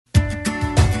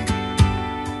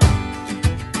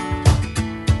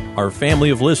Our family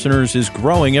of listeners is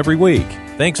growing every week.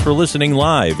 Thanks for listening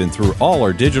live and through all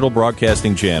our digital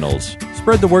broadcasting channels.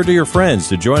 Spread the word to your friends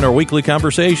to join our weekly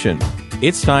conversation.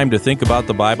 It's time to think about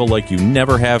the Bible like you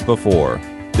never have before.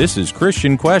 This is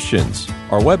Christian Questions.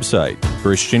 Our website,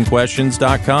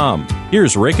 ChristianQuestions.com.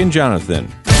 Here's Rick and Jonathan.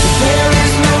 There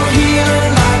is no healer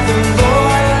like the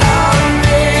Lord our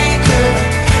Maker.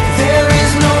 There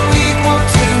is no equal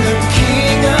to the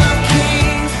King of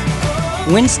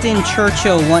Kings. Winston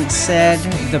Churchill once said,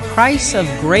 "The price of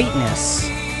greatness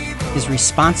is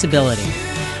responsibility."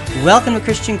 Welcome to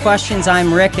Christian Questions.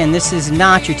 I'm Rick, and this is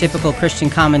not your typical Christian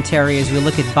commentary as we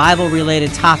look at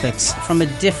Bible-related topics from a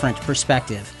different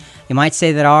perspective. You might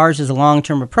say that ours is a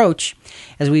long-term approach,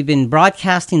 as we've been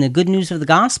broadcasting the good news of the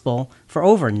gospel for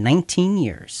over 19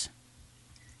 years.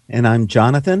 And I'm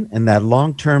Jonathan, and that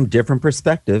long-term different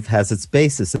perspective has its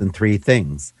basis in three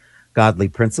things: godly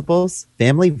principles,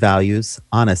 family values,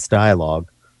 honest dialogue,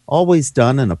 always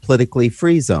done in a politically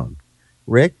free zone.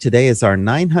 Rick, today is our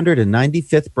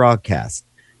 995th broadcast,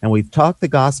 and we've talked the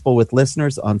gospel with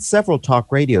listeners on several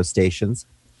talk radio stations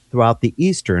throughout the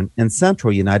eastern and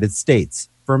central United States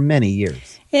for many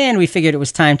years. And we figured it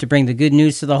was time to bring the good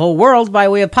news to the whole world by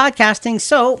way of podcasting,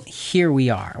 so here we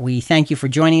are. We thank you for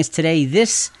joining us today.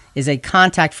 This is a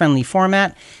contact-friendly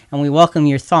format, and we welcome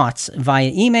your thoughts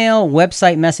via email,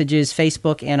 website messages,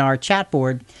 Facebook, and our chat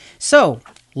board. So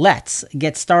let's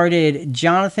get started.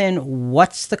 Jonathan,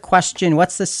 what's the question?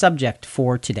 What's the subject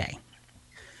for today?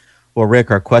 Well, Rick,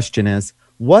 our question is,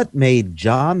 what made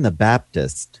John the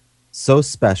Baptist so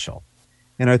special?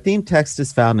 And our theme text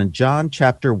is found in John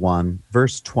chapter 1,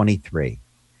 verse 23.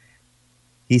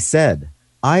 He said,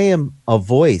 "I am a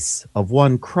voice of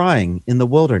one crying in the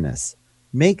wilderness,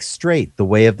 make straight the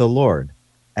way of the Lord,"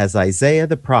 as Isaiah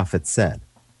the prophet said.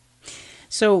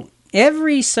 So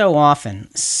every so often,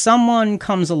 someone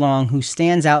comes along who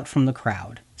stands out from the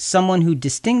crowd, someone who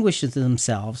distinguishes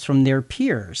themselves from their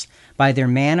peers by their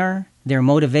manner, their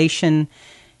motivation,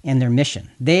 and their mission.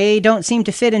 They don't seem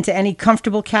to fit into any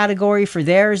comfortable category, for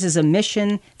theirs is a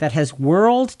mission that has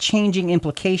world-changing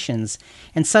implications,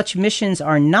 and such missions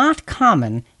are not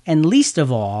common and, least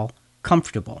of all,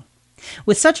 comfortable.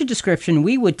 With such a description,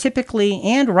 we would typically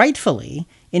and rightfully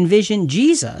envision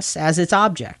Jesus as its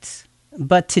object.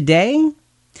 But today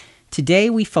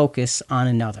we focus on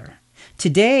another.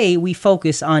 Today we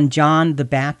focus on John the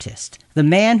Baptist, the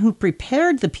man who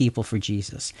prepared the people for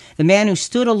Jesus, the man who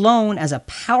stood alone as a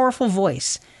powerful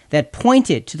voice that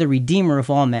pointed to the Redeemer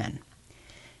of all men.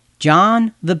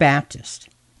 John the Baptist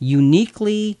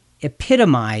uniquely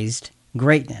epitomized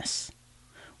greatness.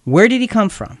 Where did he come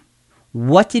from?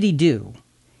 What did he do?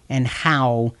 And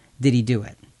how did he do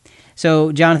it?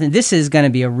 So, Jonathan, this is going to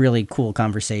be a really cool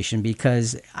conversation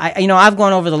because I've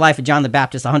gone over the life of John the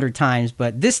Baptist 100 times,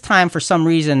 but this time, for some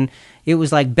reason, it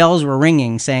was like bells were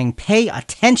ringing saying, "Pay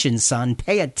attention, son,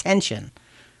 pay attention."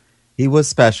 He was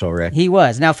special, Rick. He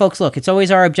was. Now, folks, look, it's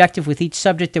always our objective with each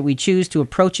subject that we choose to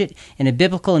approach it in a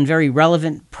biblical and very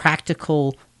relevant,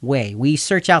 practical way. We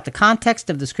search out the context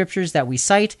of the scriptures that we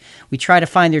cite. We try to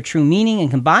find their true meaning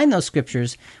and combine those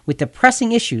scriptures with the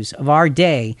pressing issues of our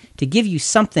day to give you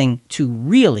something to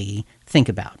really think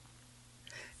about.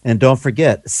 And don't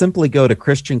forget, simply go to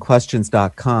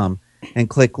ChristianQuestions.com and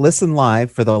click Listen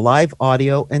Live for the live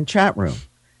audio and chat room.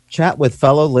 Chat with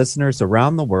fellow listeners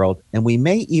around the world, and we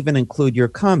may even include your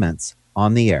comments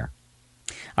on the air.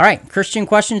 All right,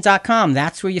 ChristianQuestions.com.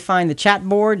 That's where you find the chat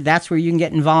board. That's where you can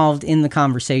get involved in the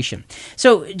conversation.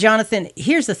 So, Jonathan,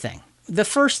 here's the thing. The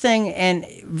first thing and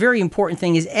very important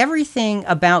thing is everything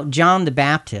about John the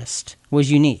Baptist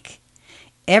was unique.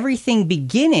 Everything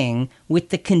beginning with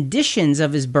the conditions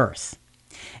of his birth.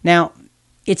 Now,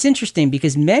 it's interesting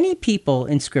because many people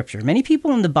in Scripture, many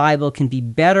people in the Bible can be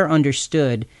better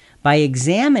understood by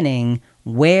examining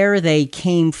where they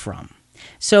came from.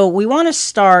 So we want to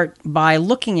start by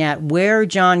looking at where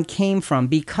John came from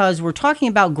because we're talking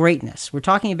about greatness. We're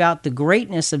talking about the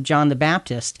greatness of John the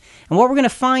Baptist. And what we're going to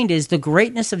find is the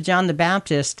greatness of John the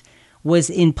Baptist was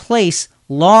in place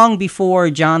long before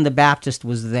John the Baptist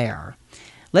was there.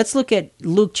 Let's look at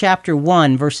Luke chapter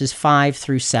 1, verses 5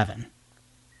 through 7.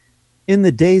 In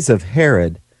the days of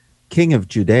Herod, king of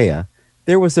Judea,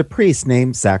 there was a priest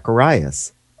named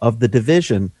Zacharias of the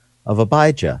division of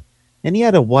Abijah, and he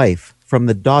had a wife from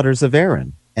the daughters of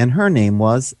Aaron, and her name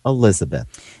was Elizabeth.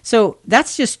 So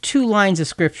that's just 2 lines of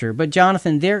scripture. But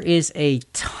Jonathan, there is a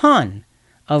ton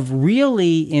of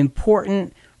really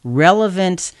important,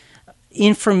 relevant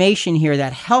information here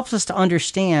that helps us to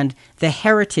understand the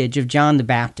heritage of John the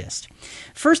Baptist.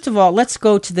 First of all, let's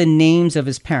go to the names of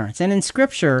his parents. And in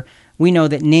scripture, we know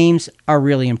that names are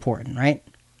really important, right?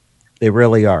 They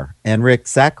really are. And Rick,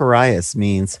 Zacharias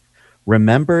means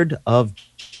remembered of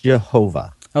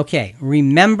Jehovah. Okay,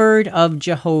 remembered of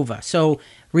Jehovah. So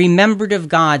remembered of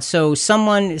God. So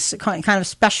someone is kind of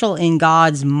special in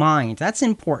God's mind. That's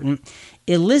important.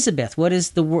 Elizabeth, what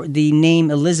does the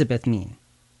name Elizabeth mean?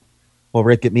 Well,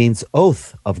 Rick, it means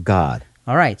oath of God.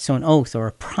 All right, so an oath or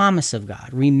a promise of God.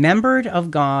 Remembered of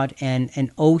God and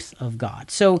an oath of God.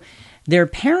 So their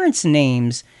parents'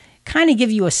 names kind of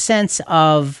give you a sense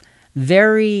of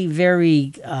very,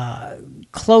 very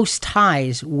close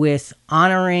ties with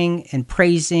honoring and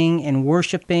praising and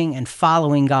worshiping and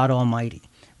following God Almighty.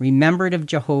 Remembered of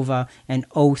Jehovah and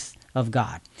oath of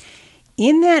God.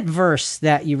 In that verse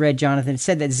that you read, Jonathan, it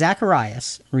said that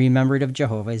Zacharias, remembered of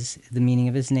Jehovah is the meaning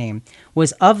of his name,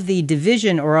 was of the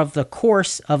division or of the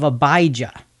course of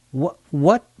Abijah.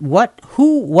 What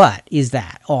is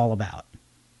that all about?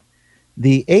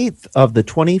 The 8th of the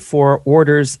 24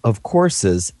 orders of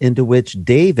courses into which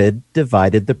David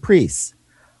divided the priests.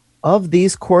 Of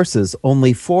these courses,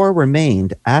 only 4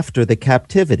 remained after the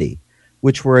captivity,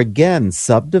 which were again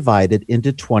subdivided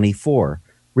into 24,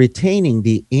 retaining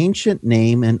the ancient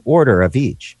name and order of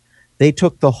each. They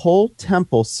took the whole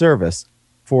temple service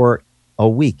for a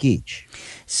week each.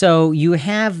 So you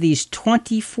have these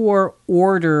 24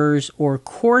 orders or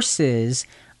courses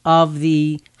of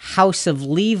the house of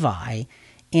Levi,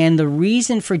 and the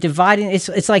reason for dividing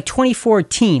it's like 24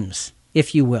 teams,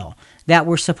 if you will, that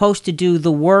were supposed to do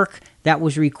the work that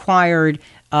was required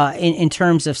in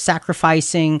terms of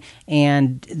sacrificing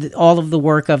and all of the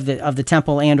work of the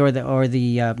temple and or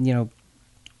the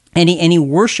any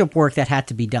worship work that had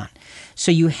to be done.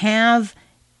 So you have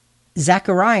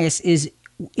Zacharias is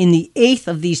in the 8th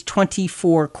of these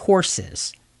 24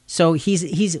 courses. So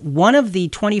he's one of the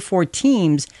 24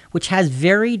 teams which has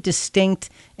very distinct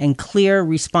and clear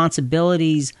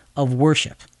responsibilities of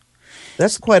worship.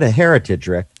 That's quite a heritage,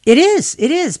 Rick. It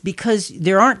is, because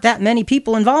there aren't that many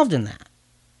people involved in that.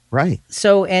 Right.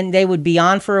 So, and they would be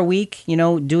on for a week,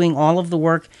 doing all of the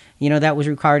work, that was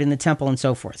required in the temple and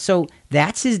so forth. So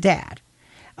that's his dad.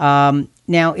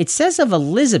 Now, it says of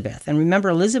Elizabeth, and remember,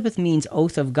 Elizabeth means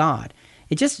oath of God.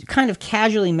 It just kind of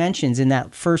casually mentions in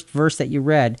that first verse that you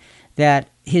read that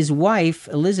his wife,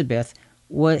 Elizabeth,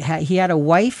 he had a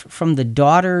wife from the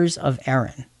daughters of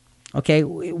Aaron. Okay,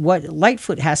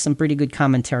 Lightfoot has some pretty good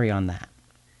commentary on that.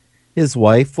 His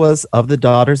wife was of the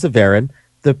daughters of Aaron.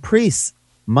 The priests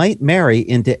might marry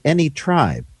into any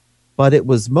tribe, but it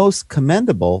was most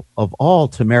commendable of all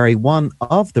to marry one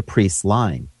of the priest's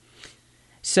line.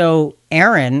 So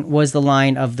Aaron was the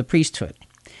line of the priesthood.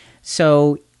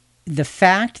 So the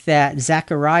fact that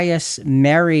Zacharias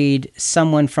married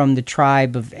someone from the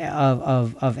tribe of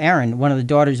Aaron, one of the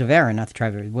daughters of Aaron, not the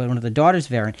tribe of Aaron, one of the daughters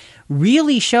of Aaron,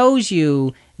 really shows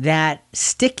you that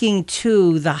sticking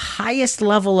to the highest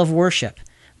level of worship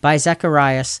by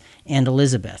Zacharias and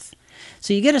Elizabeth.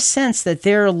 So you get a sense that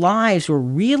their lives were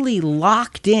really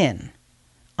locked in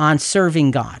on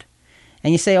serving God.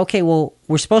 And you say, okay, well,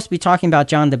 we're supposed to be talking about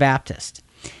John the Baptist.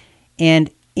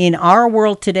 And in our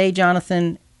world today,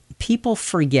 Jonathan, people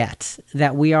forget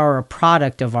that we are a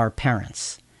product of our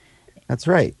parents. That's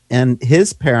right. And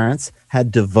his parents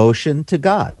had devotion to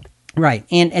God. Right.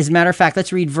 And as a matter of fact,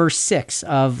 let's read verse 6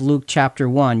 of Luke chapter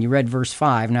 1. You read verse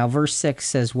 5. Now, verse 6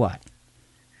 says what?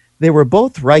 They were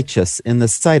both righteous in the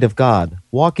sight of God,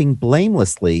 walking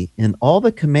blamelessly in all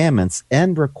the commandments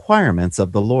and requirements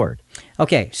of the Lord.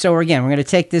 Okay, so again, we're going to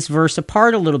take this verse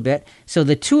apart a little bit. So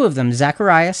the two of them,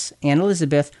 Zacharias and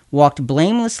Elizabeth, walked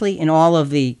blamelessly in all of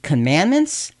the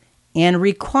commandments and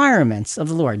requirements of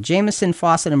the Lord. Jameson,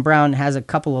 Fawcett, and Brown has a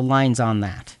couple of lines on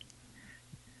that.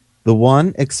 The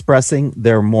one expressing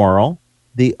their moral,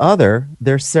 the other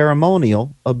their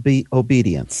ceremonial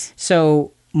obedience.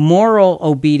 So moral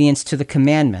obedience to the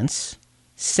commandments,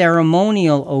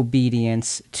 ceremonial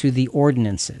obedience to the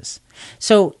ordinances.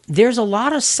 So there's a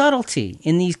lot of subtlety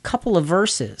in these couple of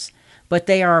verses, but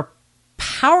they are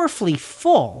powerfully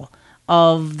full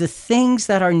of the things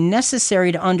that are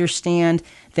necessary to understand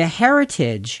the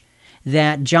heritage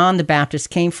that John the Baptist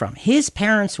came from. His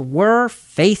parents were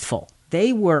faithful.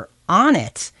 They were on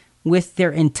it with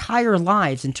their entire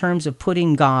lives in terms of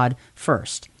putting God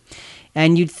first.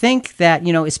 And you'd think that,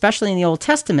 especially in the Old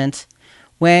Testament,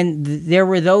 when there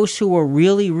were those who were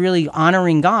really, really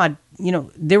honoring God,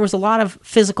 there was a lot of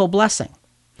physical blessing.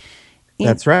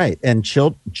 That's right. And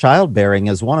childbearing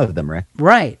is one of them, Rick.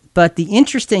 Right. But the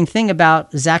interesting thing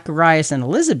about Zacharias and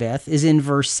Elizabeth is in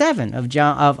verse 7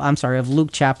 of Luke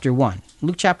chapter 1.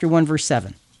 Luke chapter 1, verse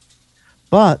 7.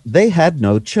 But they had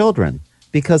no children,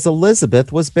 because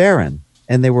Elizabeth was barren,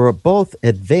 and they were both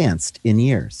advanced in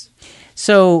years.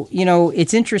 So,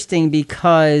 it's interesting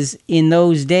because in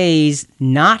those days,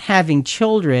 not having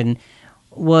children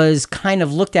was kind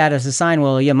of looked at as a sign,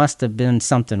 well, you must have been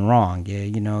something wrong.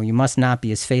 You must not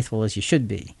be as faithful as you should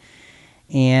be.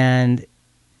 And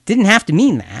didn't have to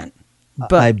mean that.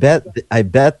 But I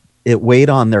bet it weighed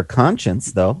on their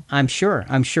conscience, though. I'm sure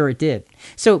it did.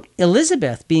 So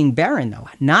Elizabeth being barren, though,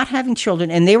 not having children,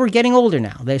 and they were getting older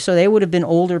now. So they would have been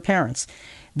older parents.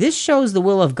 This shows the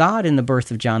will of God in the birth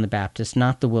of John the Baptist,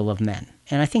 not the will of men.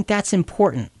 And I think that's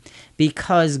important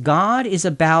because God is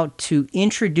about to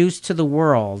introduce to the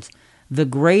world the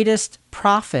greatest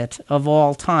prophet of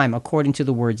all time, according to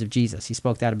the words of Jesus. He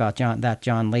spoke that about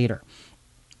John later.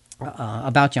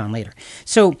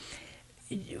 So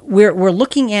we're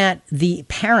looking at the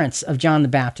parents of John the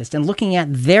Baptist and looking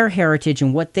at their heritage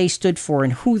and what they stood for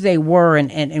and who they were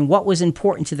and what was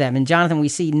important to them. And Jonathan, we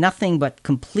see nothing but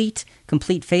complete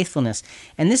faithfulness.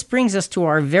 And this brings us to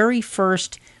our very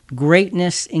first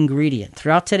greatness ingredient.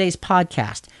 Throughout today's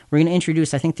podcast, we're going to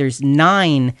introduce, I think there's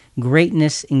 9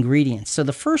 greatness ingredients. So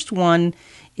the first one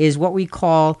is what we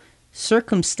call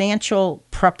circumstantial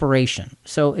preparation.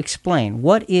 So explain,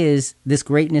 what is this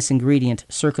greatness ingredient,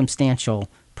 circumstantial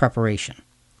preparation?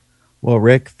 Well,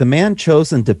 Rick, the man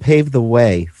chosen to pave the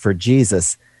way for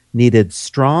Jesus needed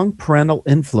strong parental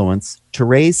influence to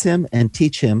raise him and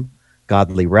teach him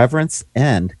godly reverence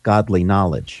and godly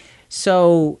knowledge.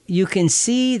 So you can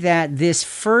see that this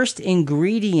first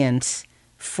ingredient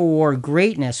for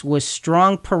greatness was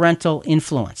strong parental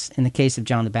influence in the case of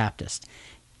John the Baptist.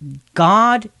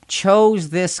 God chose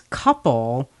this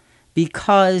couple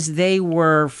because they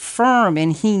were firm,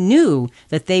 and he knew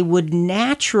that they would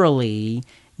naturally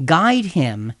guide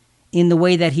him in the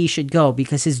way that he should go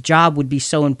because his job would be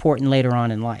so important later on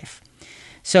in life.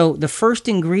 So the first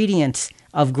ingredient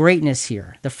of greatness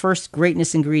here, the first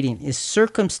greatness ingredient is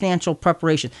circumstantial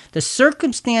preparation. The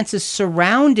circumstances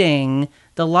surrounding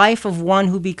the life of one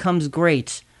who becomes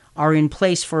great are in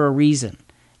place for a reason.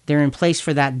 They're in place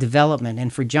for that development.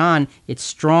 And for John, it's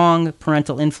strong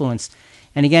parental influence.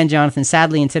 And again, Jonathan,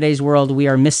 sadly, in today's world, we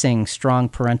are missing strong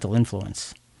parental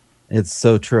influence. It's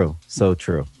so true. So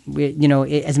true.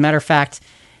 As a matter of fact,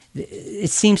 it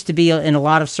seems to be in a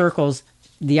lot of circles,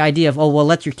 the idea of,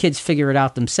 let your kids figure it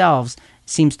out themselves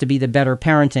seems to be the better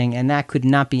parenting. And that could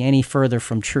not be any further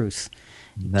from truth.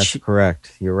 That's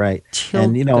correct. You're right.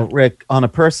 And, Rick, on a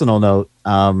personal note,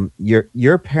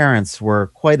 your parents were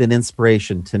quite an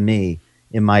inspiration to me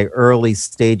in my early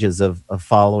stages of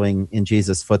following in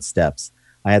Jesus' footsteps.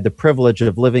 I had the privilege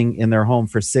of living in their home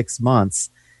for 6 months.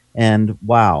 And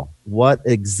wow, what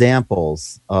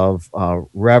examples of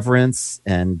reverence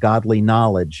and godly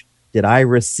knowledge did I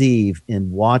receive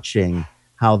in watching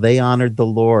how they honored the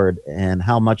Lord and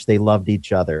how much they loved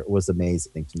each other. It was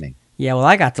amazing to me. Yeah, well,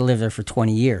 I got to live there for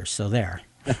 20 years, so there.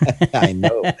 I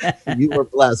know. You were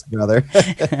blessed, brother.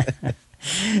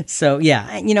 So, yeah,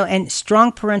 and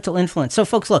strong parental influence. So,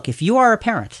 folks, look, if you are a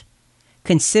parent,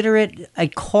 consider it a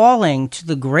calling to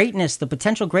the greatness, the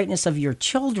potential greatness of your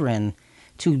children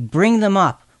to bring them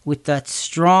up with that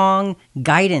strong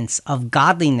guidance of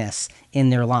godliness in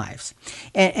their lives.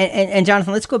 And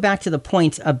Jonathan, let's go back to the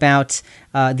point about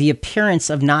the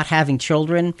appearance of not having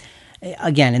children.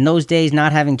 Again, in those days,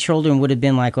 not having children would have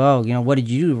been like, what did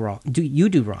you do wrong? You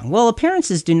do wrong? Well,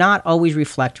 appearances do not always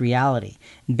reflect reality.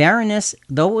 Barrenness,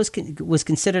 though it was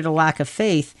considered a lack of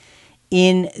faith,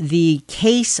 in the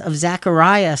case of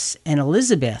Zacharias and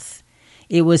Elizabeth,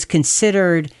 it was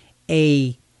considered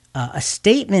a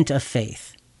statement of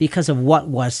faith because of what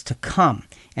was to come.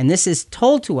 And this is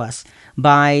told to us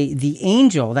by the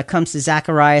angel that comes to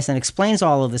Zacharias and explains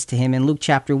all of this to him in Luke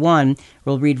chapter 1.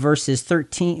 We'll read verse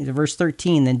 13,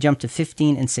 then jump to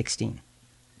 15 and 16.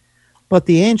 But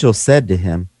the angel said to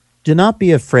him, "Do not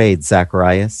be afraid,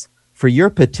 Zacharias, for your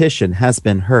petition has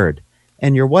been heard,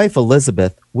 and your wife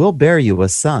Elizabeth will bear you a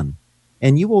son,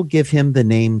 and you will give him the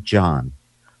name John.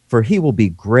 For he will be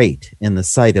great in the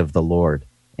sight of the Lord,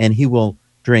 and he will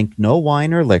drink no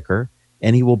wine or liquor,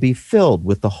 and he will be filled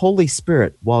with the Holy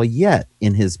Spirit while yet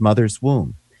in his mother's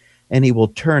womb. And he will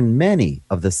turn many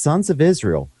of the sons of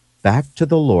Israel back to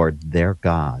the Lord their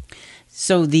God."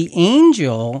 So the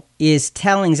angel is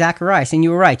telling Zacharias, and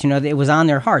you were right, it was on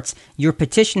their hearts, your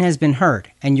petition has been heard,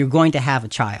 and you're going to have a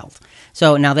child.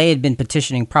 So now they had been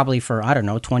petitioning probably for,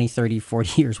 20, 30,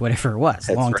 40 years, whatever it was,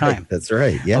 a long time. That's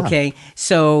right, yeah. Okay,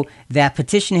 so that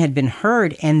petition had been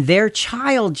heard, and their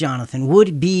child, Jonathan,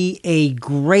 would be a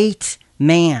great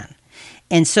man.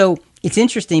 And so it's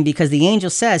interesting because the angel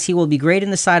says he will be great in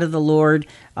the sight of the Lord,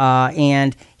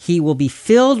 and he will be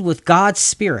filled with God's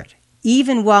Spirit.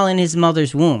 even while in his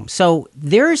mother's womb. So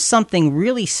there is something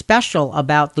really special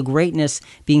about the greatness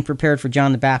being prepared for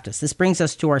John the Baptist. This brings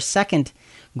us to our second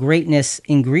greatness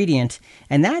ingredient,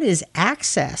 and that is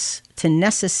access to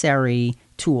necessary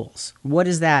tools. What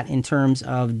is that in terms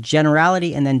of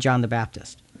generality and then John the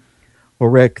Baptist? Well,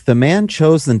 Rick, the man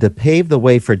chosen to pave the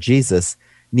way for Jesus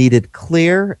needed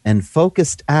clear and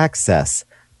focused access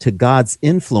to God's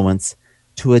influence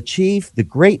to achieve the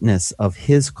greatness of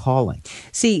his calling.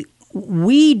 See,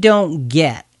 we don't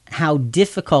get how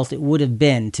difficult it would have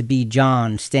been to be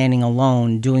John standing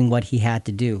alone doing what he had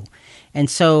to do. And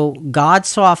so God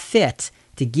saw fit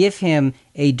to give him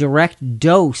a direct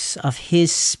dose of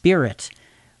his spirit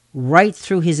right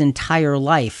through his entire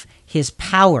life, his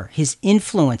power, his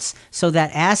influence, so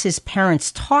that as his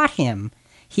parents taught him,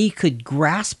 he could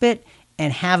grasp it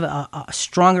and have a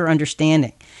stronger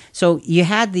understanding. So you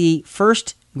had the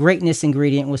first greatness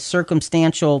ingredient was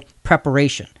circumstantial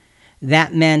preparation.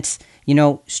 That meant,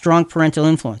 strong parental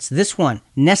influence. This one,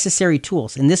 necessary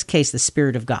tools, in this case, the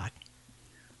Spirit of God.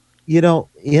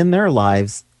 In their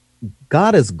lives,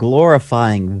 God is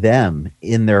glorifying them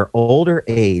in their older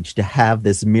age to have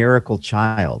this miracle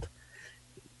child.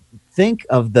 Think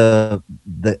of the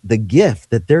gift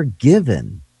that they're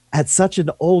given at such an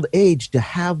old age to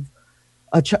have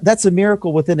a child. That's a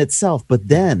miracle within itself. But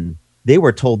then they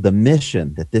were told the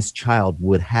mission that this child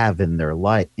would have in their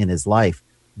life, in his life.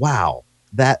 Wow,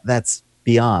 that's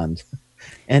beyond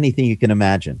anything you can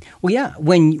imagine. Well, yeah,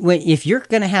 when if you're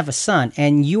going to have a son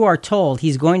and you are told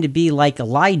he's going to be like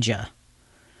Elijah,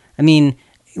 I mean,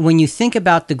 when you think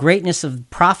about the greatness of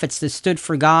prophets that stood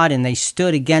for God and they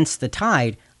stood against the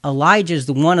tide, Elijah is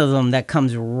the one of them that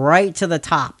comes right to the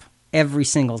top every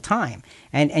single time.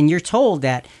 And you're told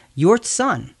that your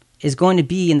son is going to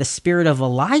be in the spirit of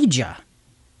Elijah,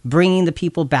 bringing the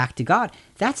people back to God.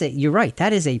 That's it. You're right.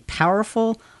 That is a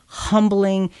powerful,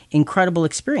 humbling, incredible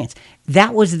experience.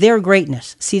 That was their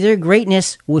greatness. See, their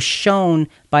greatness was shown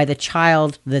by the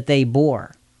child that they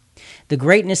bore. The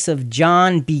greatness of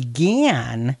John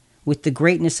began with the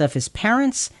greatness of his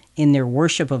parents in their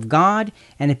worship of God,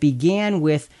 and it began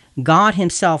with God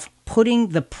himself putting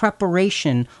the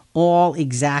preparation all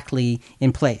exactly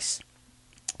in place.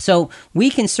 So we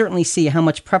can certainly see how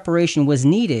much preparation was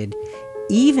needed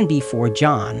even before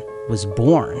John was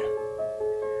born.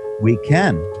 We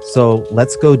can. So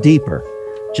let's go deeper.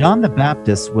 John the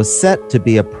Baptist was set to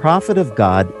be a prophet of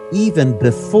God even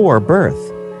before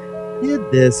birth.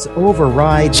 Did this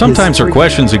override? Sometimes our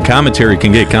questions and commentary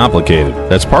can get complicated.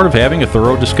 That's part of having a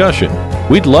thorough discussion.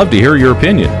 We'd love to hear your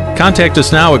opinion. Contact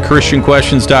us now at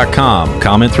ChristianQuestions.com.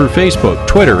 Comment through Facebook,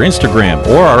 Twitter, Instagram,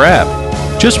 or our app.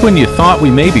 Just when you thought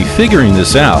we may be figuring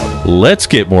this out, let's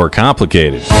get more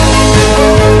complicated.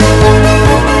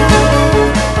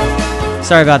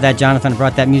 Sorry about that, Jonathan. I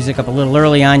brought that music up a little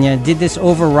early on you. Did this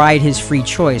override his free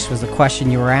choice was the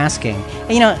question you were asking.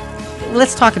 And,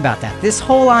 let's talk about that. This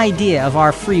whole idea of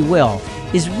our free will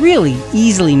is really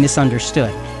easily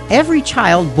misunderstood. Every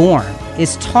child born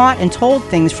is taught and told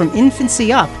things from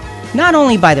infancy up, not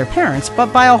only by their parents,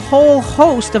 but by a whole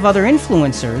host of other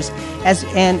influencers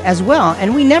as well,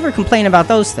 and we never complain about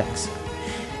those things.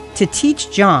 To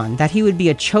teach John that he would be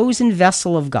a chosen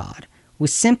vessel of God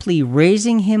was simply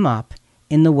raising him up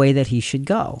in the way that he should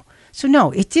go. So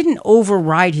no, it didn't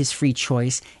override his free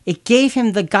choice. It gave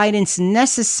him the guidance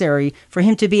necessary for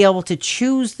him to be able to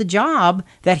choose the job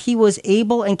that he was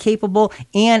able and capable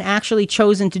and actually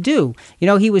chosen to do.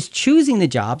 He was choosing the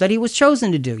job that he was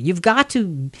chosen to do. You've got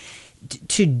to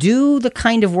do the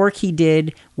kind of work he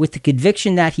did with the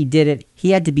conviction that he did it.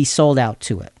 He had to be sold out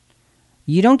to it.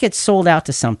 You don't get sold out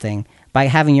to something by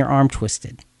having your arm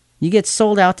twisted. You get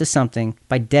sold out to something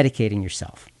by dedicating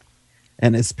yourself.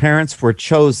 And his parents were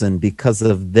chosen because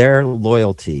of their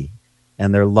loyalty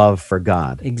and their love for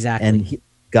God. Exactly. And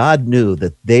God knew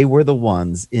that they were the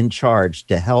ones in charge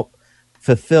to help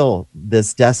fulfill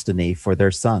this destiny for their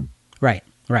son. Right.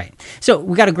 So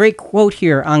we got a great quote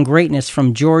here on greatness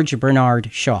from George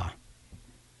Bernard Shaw.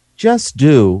 Just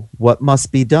do what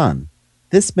must be done.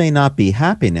 This may not be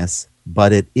happiness,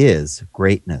 but it is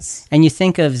greatness. And you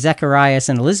think of Zacharias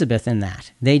and Elizabeth in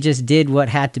that. They just did what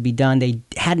had to be done. They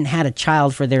hadn't had a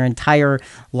child for their entire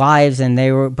lives,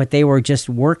 but they were just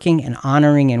working and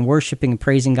honoring and worshiping and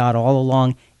praising God all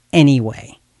along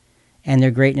anyway. And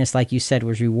their greatness, like you said,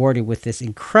 was rewarded with this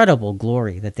incredible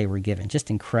glory that they were given. Just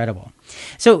incredible.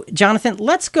 So, Jonathan,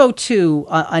 let's go to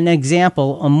an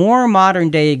example, a more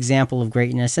modern-day example of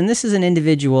greatness. And this is an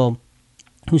individual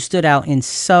who stood out in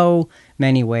so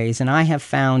many ways, and I have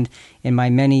found in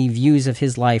my many views of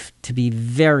his life to be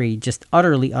very, just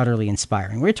utterly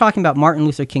inspiring. We're talking about Martin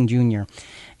Luther King Jr.,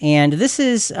 And this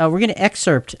is, we're going to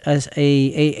excerpt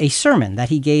a sermon that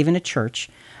he gave in a church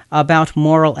about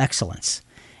moral excellence.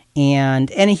 And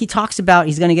he talks about,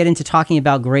 he's going to get into talking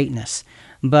about greatness.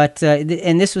 But,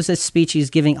 and this was a speech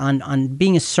he's giving on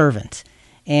being a servant.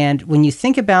 And when you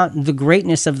think about the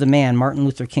greatness of the man, Martin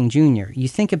Luther King Jr., you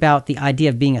think about the idea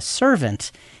of being a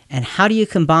servant, and how do you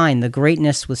combine the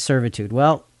greatness with servitude?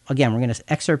 Well, again, we're going to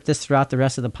excerpt this throughout the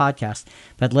rest of the podcast,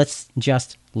 but let's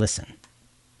just listen.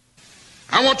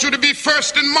 I want you to be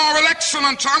first in moral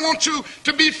excellence. I want you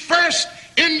to be first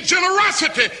in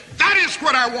generosity. That is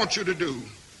what I want you to do.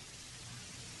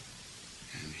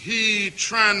 And he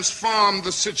transformed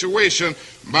the situation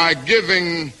by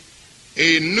giving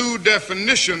a new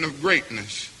definition of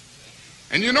greatness.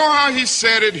 And you know how he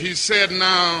said it? He said,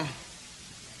 now,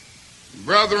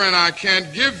 brethren, I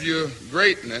can't give you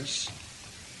greatness.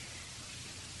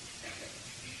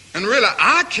 And really,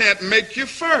 I can't make you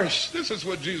first. This is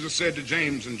what Jesus said to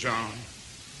James and John.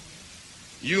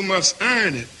 You must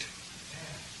earn it.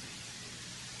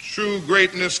 True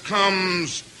greatness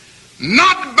comes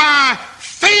not by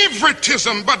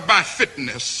favoritism, but by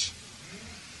fitness.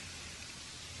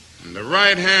 And the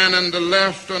right hand and the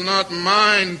left are not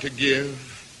mine to give.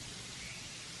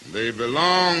 They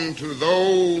belong to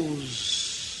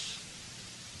those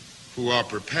who are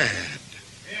prepared.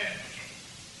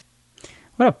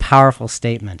 What a powerful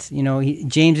statement.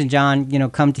 James and John,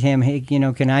 come to him, hey,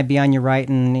 can I be on your right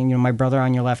and, my brother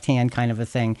on your left hand, kind of a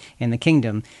thing in the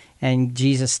kingdom. And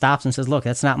Jesus stops and says, look,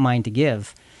 that's not mine to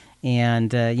give.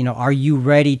 And, are you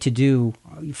ready to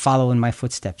follow in my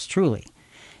footsteps, truly?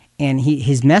 And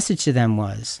his message to them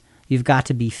was, you've got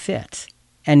to be fit.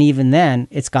 And even then,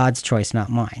 it's God's choice,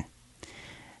 not mine.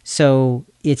 So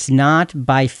it's not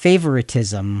by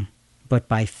favoritism, but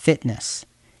by fitness.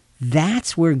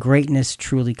 That's where greatness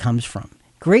truly comes from.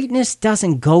 Greatness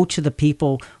doesn't go to the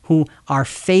people who are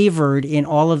favored in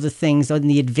all of the things and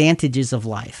the advantages of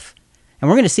life. And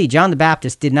we're going to see John the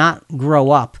Baptist did not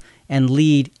grow up and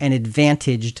lead an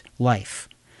advantaged life.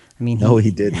 No, he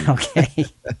didn't. Okay.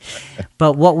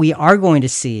 But what we are going to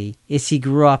see is he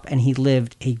grew up and he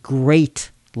lived a great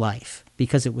life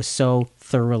because it was so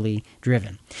thoroughly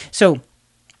driven. So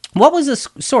what was the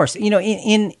source?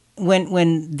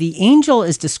 When the angel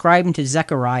is describing to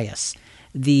Zacharias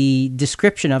the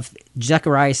description of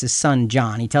Zacharias' son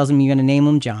John, he tells him you're going to name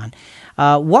him John.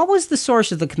 What was the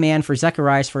source of the command for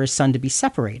Zacharias for his son to be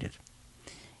separated?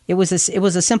 It was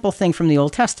a simple thing from the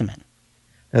Old Testament.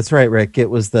 That's right, Rick. It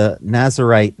was the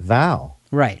Nazirite vow.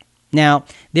 Right. Now,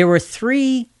 there were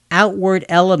 3 outward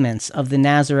elements of the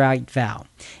Nazirite vow.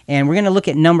 And we're going to look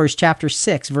at Numbers chapter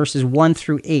 6, verses 1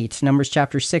 through 8. Numbers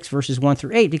chapter 6, verses 1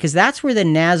 through 8, because that's where the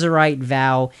Nazirite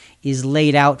vow is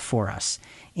laid out for us.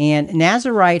 And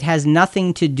Nazirite has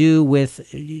nothing to do with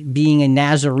being a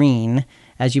Nazarene,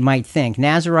 as you might think.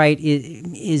 Nazirite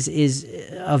is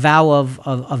a vow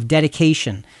of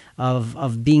dedication,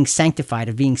 of being sanctified,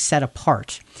 of being set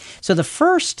apart. So the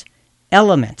first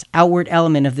element, outward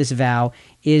element of this vow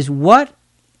is what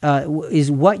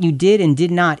you did and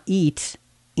did not eat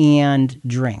and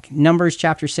drink. Numbers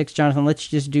chapter 6, Jonathan, let's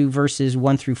just do verses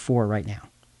 1 through 4 right now.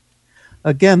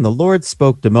 Again, the Lord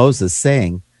spoke to Moses,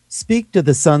 saying, Speak to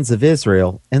the sons of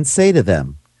Israel and say to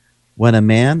them, when a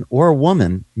man or a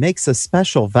woman makes a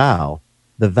special vow,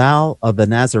 the vow of the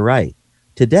Nazirite,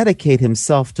 to dedicate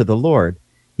himself to the Lord,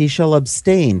 he shall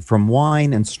abstain from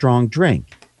wine and strong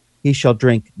drink. He shall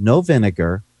drink no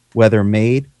vinegar, whether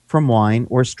made from wine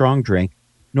or strong drink,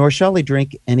 nor shall he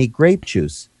drink any grape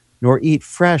juice, nor eat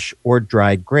fresh or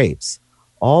dried grapes.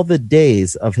 All the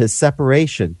days of his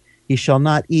separation he shall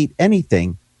not eat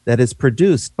anything that is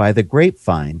produced by the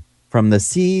grapevine, from the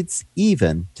seeds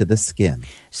even to the skin.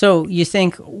 So you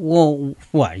think, well,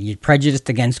 what, are you prejudiced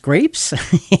against grapes?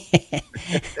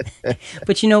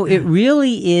 But it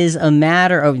really is a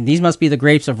matter of, these must be the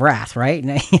grapes of wrath, right?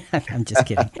 I'm just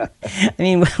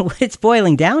kidding. What it's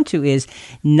boiling down to is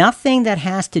nothing that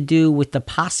has to do with the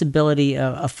possibility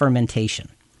of fermentation.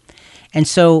 And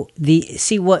so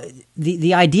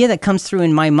the idea that comes through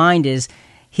in my mind is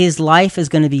his life is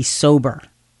going to be sober.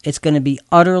 It's going to be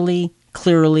utterly,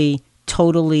 clearly,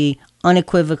 totally,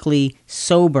 unequivocally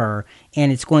sober,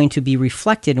 and it's going to be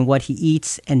reflected in what he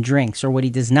eats and drinks, or what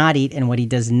he does not eat and what he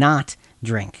does not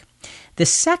drink. The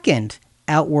second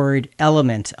outward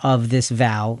element of this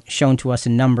vow shown to us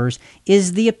in Numbers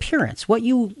is the appearance, what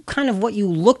you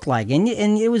looked like, and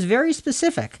it was very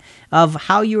specific of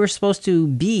how you were supposed to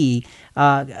be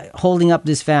holding up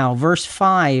this vow. Verse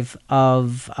 5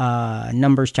 of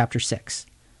Numbers chapter 6.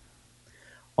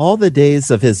 All the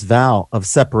days of his vow of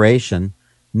separation,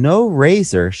 no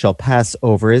razor shall pass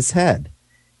over his head.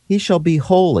 He shall be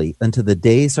holy until the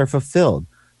days are fulfilled,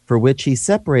 for which he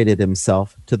separated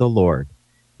himself to the Lord.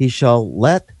 He shall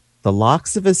let the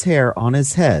locks of his hair on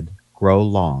his head grow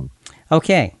long.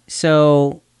 Okay,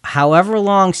 so however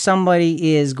long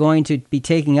somebody is going to be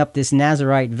taking up this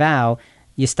Nazirite vow,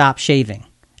 you stop shaving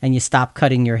and you stop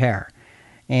cutting your hair.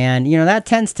 And, that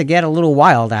tends to get a little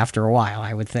wild after a while,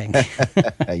 I would think.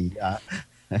 Yeah.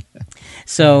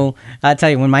 So I'll tell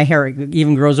you, when my hair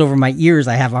even grows over my ears,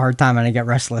 I have a hard time and I get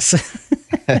restless.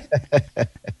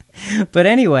 But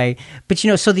anyway,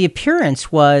 so the appearance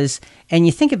was, and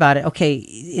you think about it, okay,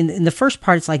 in the first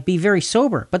part, it's like be very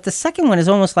sober. But the second one is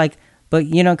almost like, but,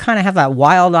 kind of have that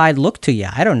wild-eyed look to you.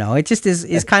 I don't know. It just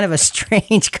is kind of a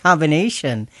strange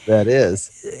combination. That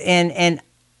is. And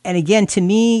again, to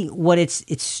me, what it's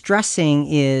stressing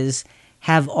is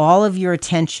have all of your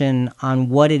attention on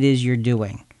what it is you're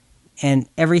doing. And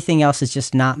everything else is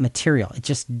just not material. It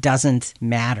just doesn't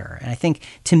matter. And I think,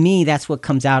 to me, that's what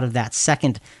comes out of that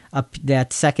second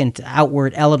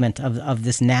outward element of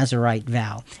this Nazirite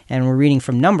vow. And we're reading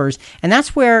from Numbers. And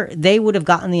that's where they would have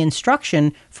gotten the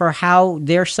instruction for how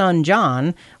their son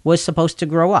John was supposed to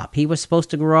grow up. He was supposed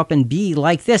to grow up and be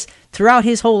like this throughout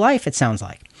his whole life, it sounds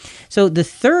like. So the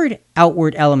third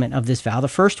outward element of this vow, the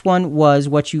first one was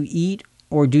what you eat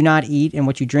or do not eat, and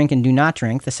what you drink and do not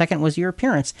drink. The second was your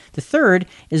appearance. The third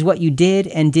is what you did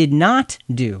and did not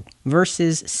do.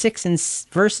 Verses 6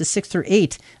 through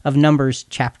 8 of Numbers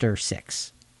chapter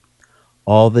 6.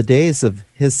 All the days of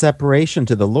his separation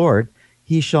to the Lord,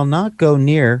 he shall not go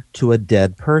near to a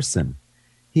dead person.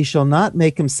 He shall not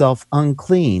make himself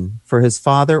unclean for his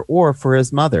father or for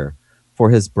his mother,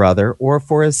 for his brother or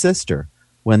for his sister,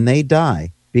 when they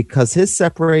die, because his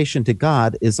separation to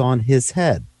God is on his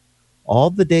head.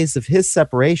 All the days of his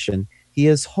separation, he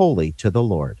is holy to the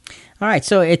Lord. All right,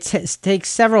 so it takes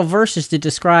several verses to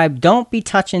describe don't be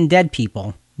touching dead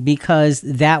people because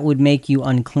that would make you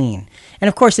unclean. And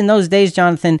of course, in those days,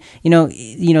 Jonathan,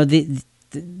 the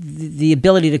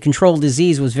ability to control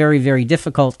disease was very, very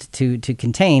difficult to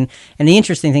contain. And the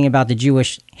interesting thing about the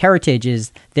Jewish heritage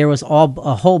is there was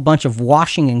a whole bunch of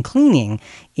washing and cleaning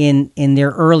in their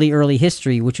early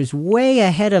history, which was way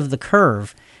ahead of the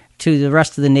curve to the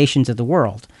rest of the nations of the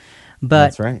world. But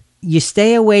that's right. You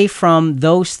stay away from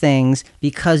those things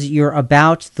because you're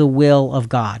about the will of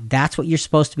God. That's what you're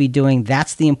supposed to be doing.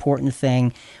 That's the important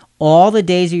thing. All the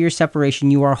days of your separation,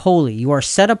 you are holy. You are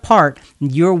set apart.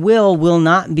 Your will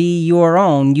not be your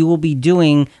own. You will be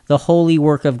doing the holy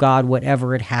work of God,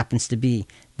 whatever it happens to be.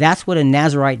 That's what a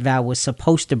Nazirite vow was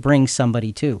supposed to bring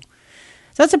somebody to.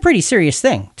 So that's a pretty serious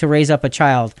thing to raise up a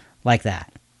child like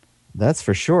that. That's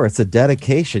for sure. It's a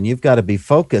dedication. You've got to be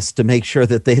focused to make sure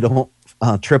that they don't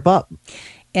trip up.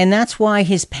 And that's why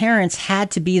his parents had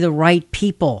to be the right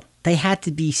people. They had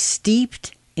to be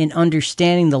steeped in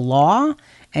understanding the law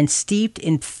and steeped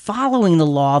in following the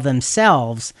law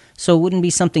themselves so it wouldn't be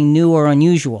something new or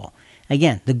unusual.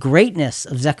 Again, the greatness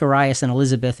of Zacharias and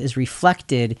Elizabeth is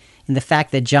reflected in the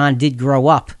fact that John did grow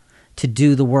up to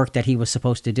do the work that he was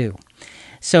supposed to do.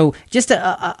 So just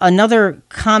another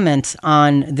comment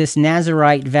on this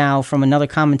Nazirite vow from another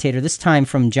commentator, this time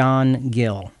from John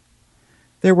Gill.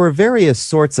 There were various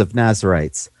sorts of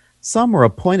Nazirites. Some were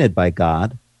appointed by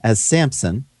God, as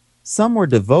Samson. Some were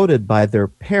devoted by their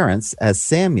parents, as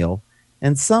Samuel,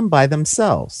 and some by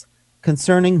themselves,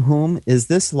 concerning whom is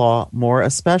this law more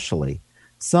especially.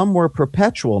 Some were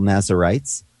perpetual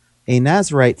Nazirites, a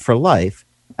Nazirite for life,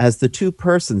 as the two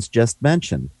persons just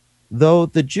mentioned, though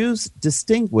the Jews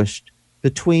distinguished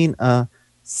between a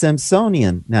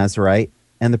Samsonian Nazirite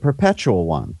and the perpetual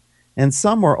one, and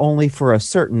some were only for a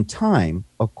certain time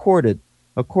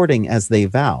according as they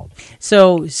vowed.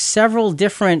 So several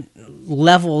different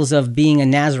levels of being a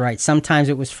Nazirite. Sometimes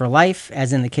it was for life,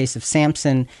 as in the case of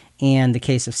Samson and the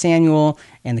case of Samuel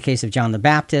and the case of John the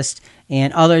Baptist,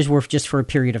 and others were just for a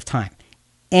period of time.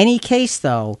 Any case,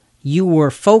 though, you were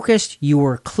focused, you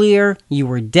were clear, you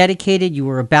were dedicated, you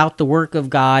were about the work of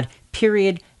God,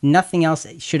 period. Nothing else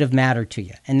should have mattered to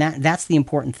you. And that's the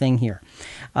important thing here.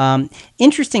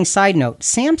 Interesting side note,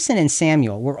 Samson and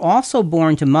Samuel were also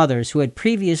born to mothers who had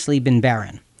previously been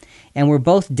barren and were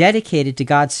both dedicated to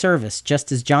God's service,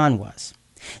 just as John was.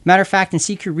 Matter of fact, in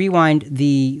CQ Rewind,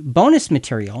 the bonus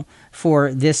material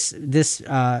for this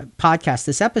podcast,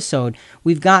 this episode,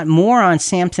 we've got more on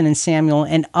Samson and Samuel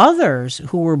and others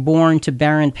who were born to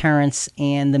barren parents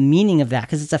and the meaning of that,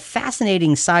 because it's a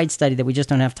fascinating side study that we just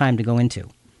don't have time to go into.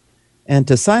 And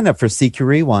to sign up for CQ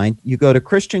Rewind, you go to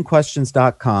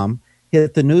ChristianQuestions.com,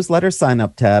 hit the newsletter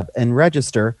sign-up tab, and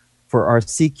register for our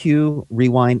CQ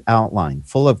Rewind outline,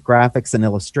 full of graphics and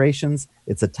illustrations.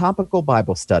 It's a topical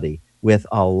Bible study with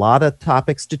a lot of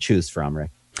topics to choose from,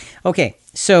 Rick. Okay,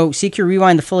 so CQ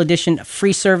Rewind, the full edition,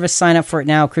 free service. Sign up for it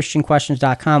now,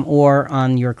 ChristianQuestions.com or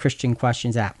on your Christian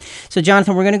Questions app. So,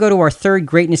 Jonathan, we're going to go to our third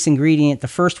greatness ingredient. The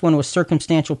first one was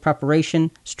circumstantial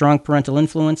preparation, strong parental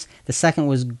influence. The second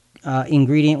was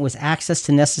ingredient was access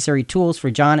to necessary tools. For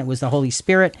John, it was the Holy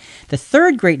Spirit. The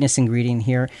third greatness ingredient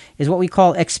here is what we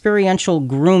call experiential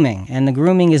grooming. And the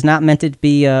grooming is not meant to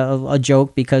be a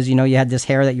joke because, you had this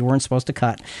hair that you weren't supposed to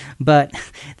cut. But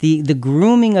the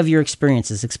grooming of your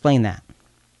experiences, explain that.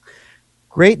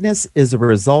 Greatness is a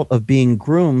result of being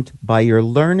groomed by your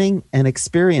learning and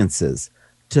experiences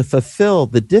to fulfill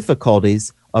the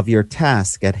difficulties of your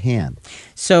task at hand.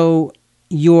 So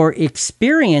your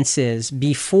experiences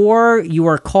before you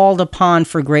are called upon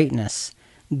for greatness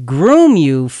groom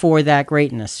you for that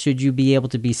greatness should you be able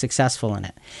to be successful in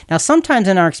it. Now, sometimes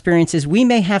in our experiences, we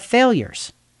may have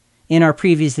failures in our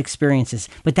previous experiences,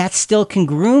 but that still can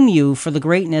groom you for the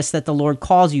greatness that the Lord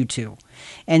calls you to.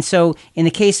 And so in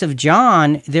the case of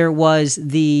John, there was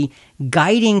the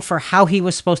guiding for how he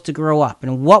was supposed to grow up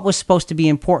and what was supposed to be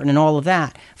important and all of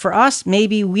that. For us,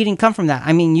 maybe we didn't come from that.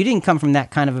 I mean, you didn't come from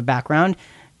that kind of a background.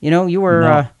 You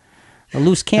were a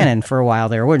loose cannon for a while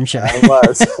there, weren't you?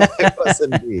 I was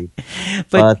indeed.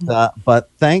 But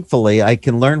thankfully, I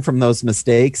can learn from those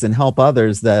mistakes and help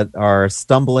others that are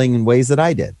stumbling in ways that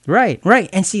I did. Right.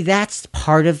 And see, that's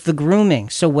part of the grooming.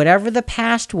 So whatever the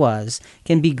past was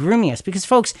can be grooming us. Because,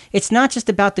 folks, it's not just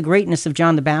about the greatness of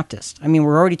John the Baptist. I mean,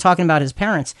 we're already talking about his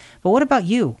parents. But what about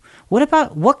you?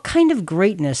 What kind of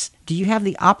greatness do you have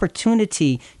the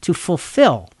opportunity to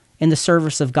fulfill in the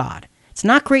service of God? It's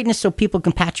not greatness so people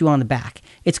can pat you on the back.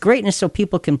 It's greatness so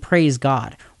people can praise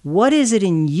God. What is it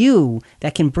in you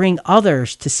that can bring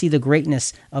others to see the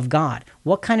greatness of God?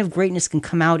 What kind of greatness can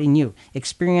come out in you?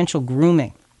 Experiential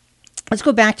grooming. Let's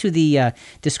go back to the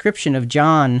description of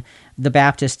John the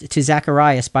Baptist to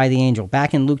Zacharias by the angel,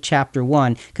 back in Luke chapter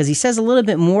 1, because he says a little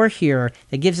bit more here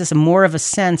that gives us more of a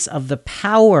sense of the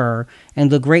power and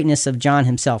the greatness of John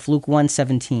himself. Luke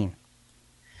 1:17.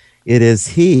 It is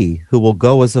he who will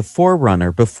go as a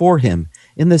forerunner before him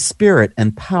in the spirit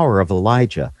and power of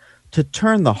Elijah, to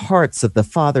turn the hearts of the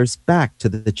fathers back to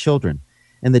the children,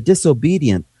 and the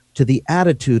disobedient to the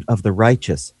attitude of the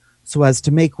righteous, so as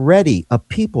to make ready a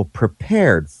people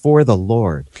prepared for the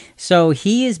Lord. So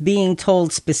he is being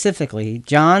told specifically,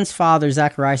 John's father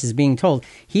Zacharias is being told,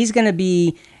 he's going to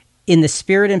be in the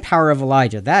spirit and power of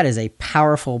Elijah. That is a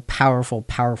powerful, powerful,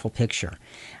 powerful picture.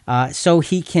 So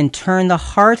he can turn the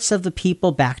hearts of the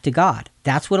people back to God.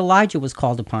 That's what Elijah was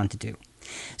called upon to do.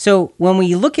 So when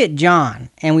we look at John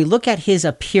and we look at his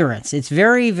appearance, it's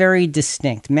very, very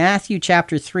distinct. Matthew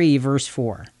chapter 3, verse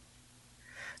 4.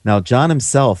 Now John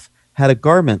himself had a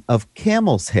garment of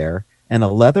camel's hair and a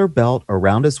leather belt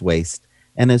around his waist,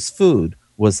 and his food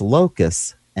was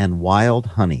locusts and wild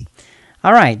honey.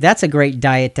 All right, that's a great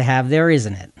diet to have there,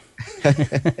 isn't it?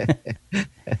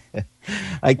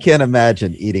 I can't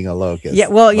imagine eating a locust. Yeah,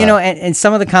 well, and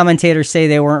some of the commentators say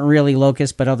they weren't really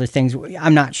locusts, but other things,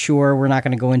 I'm not sure. We're not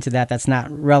going to go into that. That's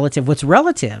not relative. What's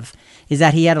relative is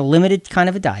that he had a limited kind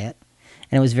of a diet,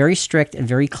 and it was very strict and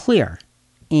very clear.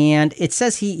 And it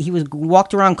says he was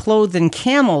walked around clothed in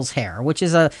camel's hair, which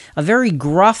is a very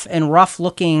gruff and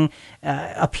rough-looking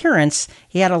appearance.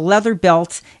 He had a leather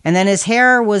belt, and then his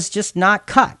hair was just not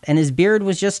cut, and his beard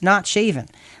was just not shaven.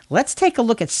 Let's take a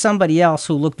look at somebody else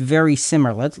who looked very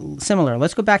similar.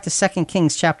 Let's go back to 2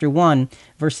 Kings chapter 1,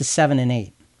 verses 7 and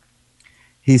 8.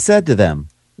 He said to them,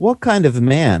 "What kind of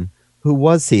man, who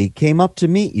was he, came up to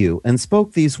meet you and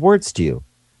spoke these words to you?"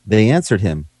 They answered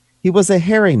him, "He was a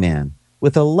hairy man,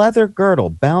 with a leather girdle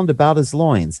bound about his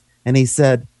loins." And he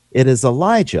said, "It is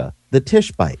Elijah, the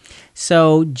Tishbite."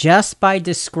 So just by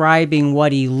describing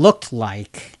what he looked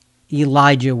like,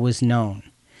 Elijah was known.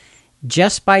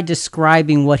 Just by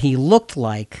describing what he looked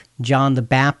like, John the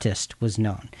Baptist was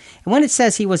known. And when it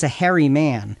says he was a hairy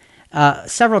man,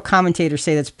 several commentators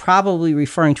say that's probably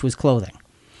referring to his clothing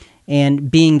and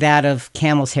being that of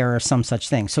camel's hair or some such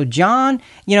thing. So John,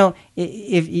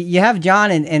 if you have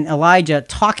John and Elijah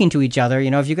talking to each other,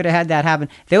 if you could have had that happen,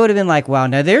 they would have been like, wow,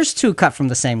 now there's two cut from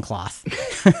the same cloth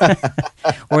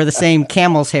or the same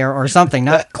camel's hair or something,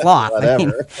 not cloth.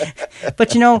 But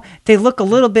they look a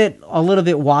little bit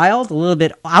wild, a little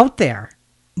bit out there,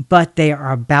 but they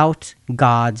are about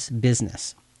God's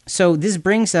business. So this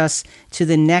brings us to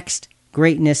the next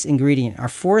greatness ingredient. Our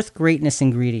fourth greatness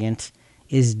ingredient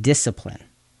is discipline.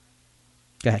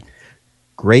 Go ahead.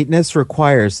 Greatness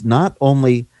requires not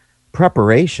only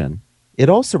preparation, it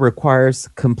also requires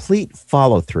complete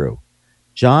follow-through.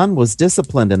 John was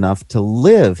disciplined enough to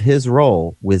live his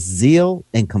role with zeal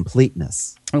and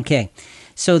completeness. Okay.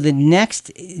 So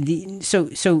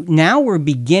so now we're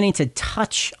beginning to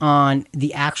touch on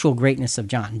the actual greatness of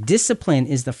John. Discipline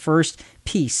is the first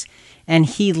piece. And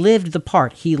he lived the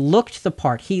part. He looked the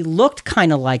part. He looked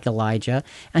kind of like Elijah,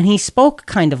 and he spoke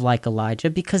kind of like Elijah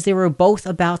because they were both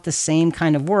about the same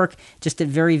kind of work, just at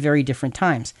very, very different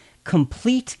times.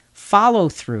 Complete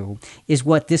follow-through is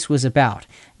what this was about.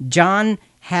 John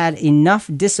had enough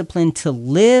discipline to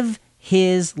live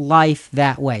his life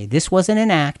that way. This wasn't an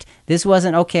act. This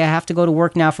wasn't, okay, I have to go to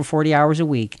work now for 40 hours a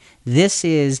week. This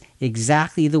is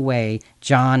exactly the way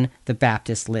John the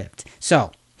Baptist lived.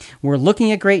 So, we're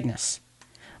looking at greatness,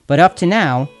 but up to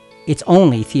now, it's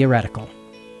only theoretical.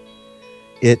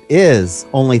 It is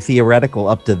only theoretical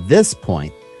up to this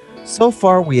point. So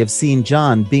far, we have seen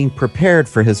John being prepared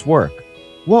for his work.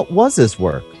 What was his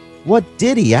work? What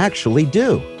did he actually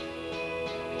do?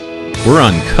 We're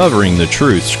uncovering the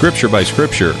truth, scripture by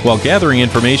scripture, while gathering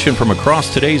information from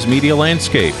across today's media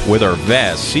landscape with our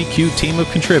vast CQ team of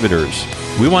contributors.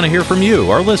 We want to hear from you,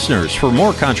 our listeners, for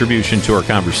more contribution to our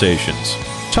conversations.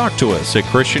 Talk to us at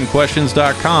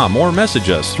ChristianQuestions.com or message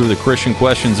us through the Christian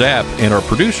Questions app, and our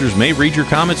producers may read your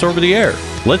comments over the air.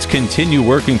 Let's continue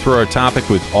working through our topic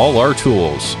with all our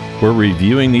tools. We're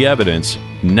reviewing the evidence.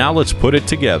 Now let's put it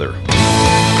together.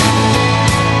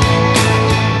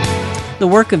 The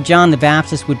work of John the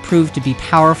Baptist would prove to be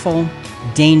powerful,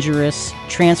 dangerous,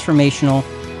 transformational,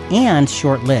 and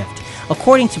short-lived.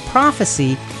 According to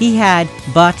prophecy, he had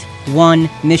but one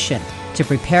mission: to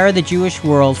prepare the Jewish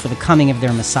world for the coming of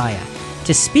their Messiah.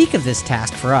 To speak of this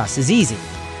task for us is easy.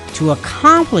 To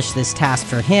accomplish this task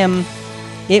for him,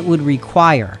 it would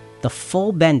require the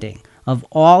full bending of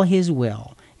all his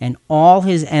will and all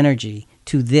his energy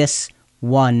to this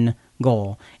one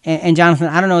goal. And Jonathan,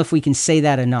 I don't know if we can say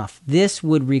that enough. This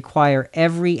would require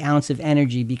every ounce of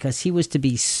energy because he was to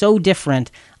be so different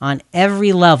on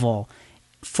every level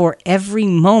for every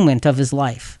moment of his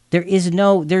life. There's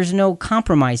no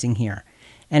compromising here.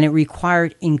 And it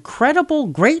required incredible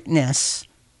greatness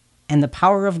and the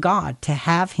power of God to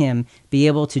have him be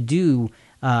able to do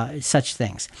such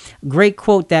things. Great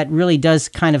quote that really does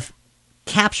kind of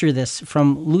capture this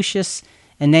from Lucius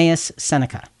Annaeus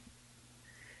Seneca.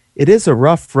 It is a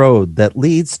rough road that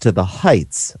leads to the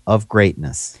heights of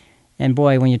greatness. And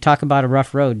boy, when you talk about a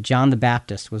rough road, John the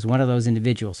Baptist was one of those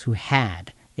individuals who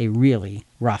had a really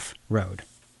rough road.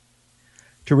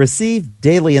 To receive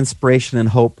daily inspiration and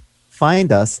hope, find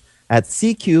us at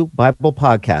CQ Bible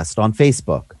Podcast on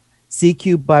Facebook,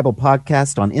 CQ Bible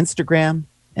Podcast on Instagram,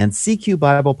 and CQ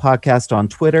Bible Podcast on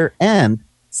Twitter, and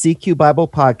CQ Bible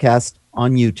Podcast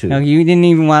on YouTube. No, you didn't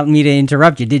even want me to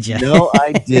interrupt you, did you? No,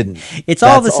 I didn't. It's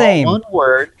all the same. All one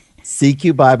word,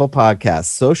 CQ Bible Podcast.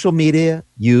 Social media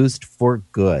used for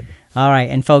good. All right,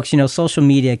 and folks, social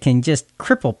media can just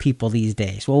cripple people these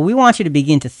days. Well, we want you to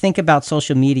begin to think about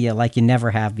social media like you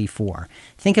never have before.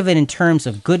 Think of it in terms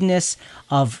of goodness,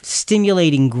 of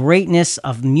stimulating greatness,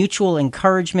 of mutual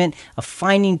encouragement, of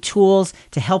finding tools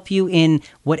to help you in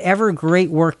whatever great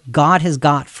work God has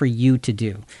got for you to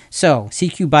do. So,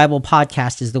 CQ Bible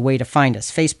Podcast is the way to find us: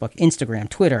 Facebook, Instagram,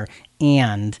 Twitter,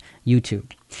 and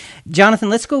YouTube. Jonathan,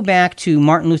 let's go back to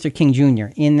Martin Luther King Jr.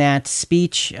 in that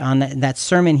speech, on that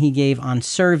sermon he gave on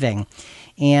serving.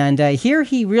 And here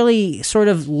he really sort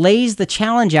of lays the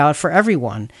challenge out for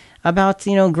everyone about,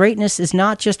 greatness is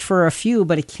not just for a few,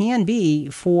 but it can be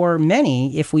for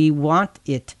many if we want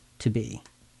it to be.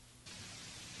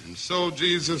 And so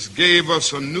Jesus gave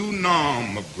us a new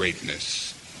norm of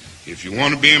greatness. If you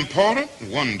want to be important,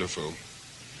 wonderful.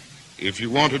 If you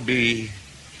want to be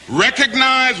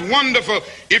recognized, wonderful.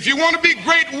 If you want to be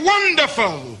great,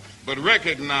 wonderful. But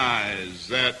recognize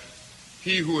that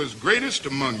he who is greatest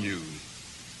among you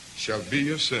shall be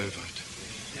your servant.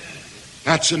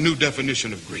 That's a new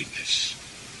definition of greatness.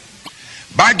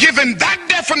 By giving that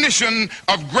definition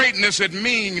of greatness, it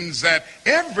means that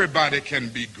everybody can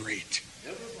be great.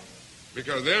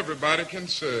 Because everybody can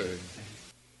serve.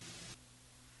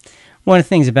 One of the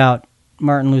things about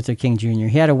Martin Luther King Jr.,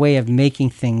 he had a way of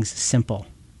making things simple.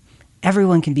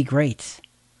 Everyone can be great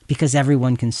because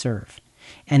everyone can serve.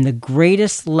 And the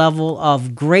greatest level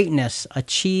of greatness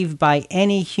achieved by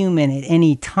any human at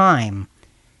any time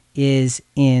is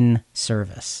in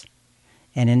service.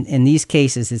 And in these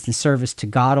cases, it's in service to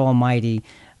God Almighty,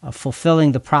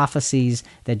 fulfilling the prophecies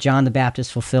that John the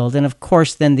Baptist fulfilled. And of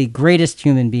course, then the greatest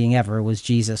human being ever was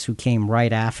Jesus, who came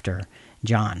right after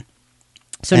John.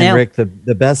 So and now, Rick,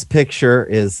 the best picture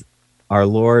is our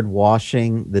Lord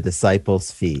washing the disciples'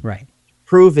 feet. right.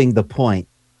 Proving the point,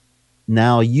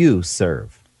 now you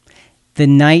serve. the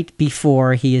night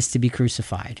before he is to be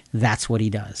crucified. That's what he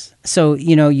does. So,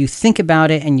 you think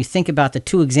about it and you think about the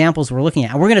two examples we're looking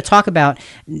at. And we're going to talk about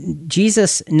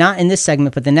Jesus, not in this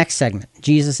segment, but the next segment,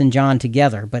 Jesus and John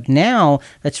together. But now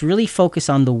let's really focus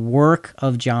on the work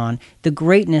of John, the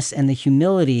greatness and the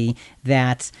humility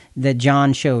that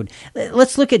John showed.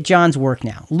 Let's look at John's work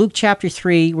now. Luke chapter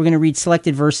 3, we're going to read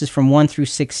selected verses from 1 through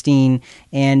 16.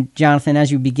 And Jonathan,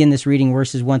 as you begin this reading,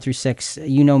 verses 1 through 6,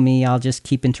 you know me, I'll just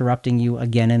keep interrupting you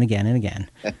again and again and again.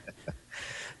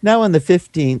 Now in the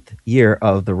 15th year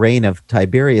of the reign of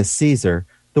Tiberius Caesar,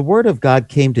 the word of God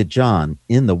came to John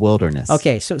in the wilderness.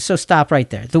 Okay, so stop right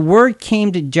there. The word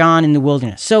came to John in the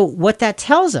wilderness. So what that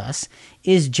tells us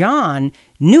is John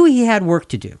knew he had work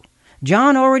to do.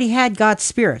 John already had God's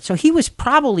Spirit, so he was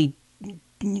probably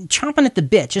chomping at the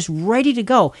bit, just ready to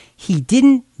go. He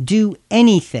didn't do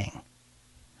anything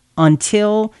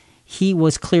until he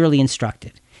was clearly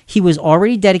instructed. He was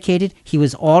already dedicated. He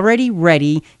was already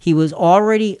ready. He was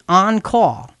already on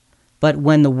call. But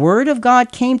when the word of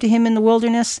God came to him in the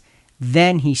wilderness,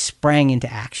 then he sprang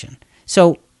into action.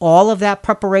 So all of that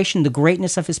preparation, the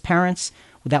greatness of his parents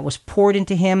that was poured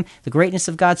into him, the greatness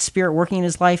of God's Spirit working in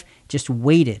his life, just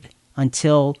waited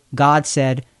until God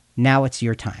said, now it's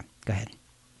your time. Go ahead.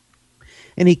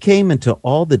 And he came into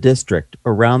all the district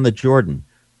around the Jordan,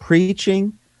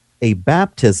 preaching a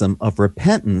baptism of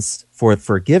repentance for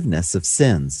forgiveness of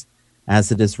sins,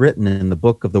 as it is written in the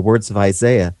book of the words of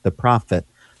Isaiah the prophet,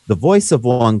 the voice of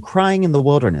one crying in the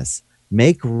wilderness,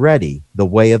 make ready the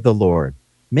way of the Lord,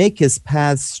 make his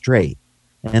paths straight,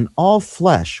 and all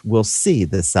flesh will see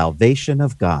the salvation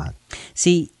of God.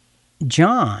 See,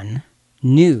 John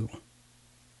knew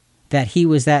that he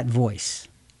was that voice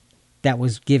that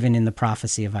was given in the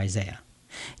prophecy of Isaiah.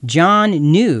 John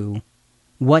knew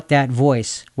what that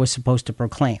voice was supposed to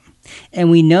proclaim. And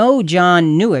we know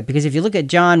John knew it because if you look at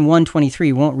John 1:23,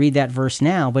 we won't read that verse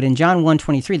now, but in John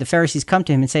 1:23, the Pharisees come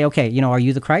to him and say, okay, are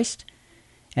you the Christ?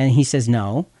 And he says,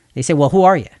 no. They say, well, who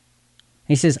are you? And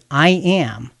he says, I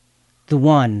am the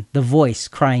one, the voice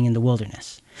crying in the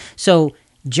wilderness. So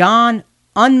John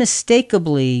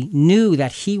unmistakably knew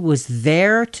that he was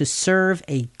there to serve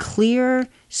a clear,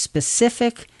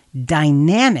 specific,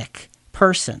 dynamic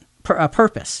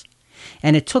purpose.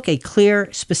 And it took a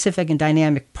clear, specific, and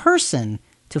dynamic person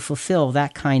to fulfill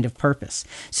that kind of purpose.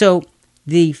 So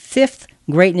the fifth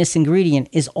greatness ingredient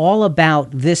is all about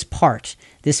this part.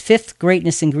 This fifth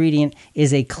greatness ingredient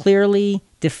is a clearly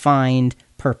defined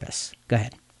purpose. Go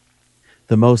ahead.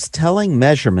 The most telling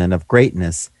measurement of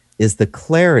greatness is the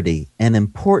clarity and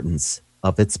importance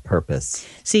of its purpose.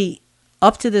 See,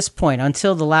 up to this point,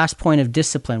 until the last point of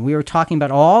discipline, we were talking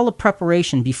about all the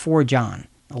preparation before John.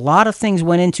 A lot of things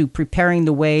went into preparing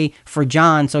the way for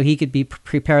John so he could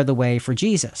prepare the way for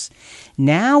Jesus.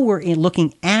 Now we're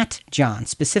looking at John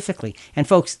specifically. And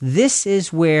folks, this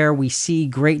is where we see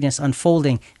greatness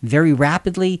unfolding very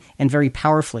rapidly and very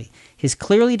powerfully. His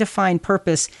clearly defined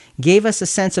purpose gave us a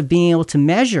sense of being able to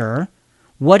measure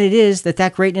what it is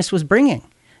that greatness was bringing.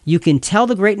 You can tell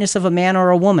the greatness of a man or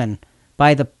a woman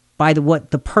by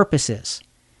what the purpose is.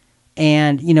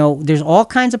 And, there's all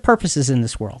kinds of purposes in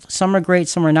this world. Some are great,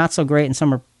 some are not so great, and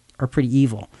some are pretty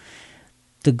evil.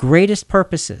 The greatest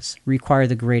purposes require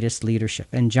the greatest leadership.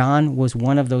 And John was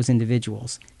one of those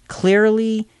individuals,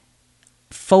 clearly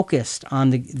focused on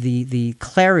the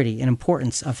clarity and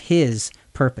importance of his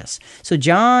purpose. So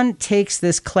John takes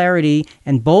this clarity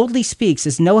and boldly speaks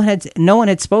as no one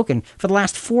had spoken for the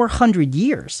last 400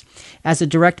 years as a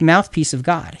direct mouthpiece of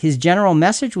God. His general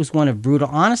message was one of brutal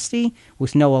honesty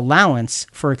with no allowance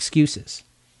for excuses.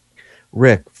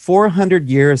 Rick, 400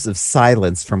 years of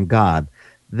silence from God,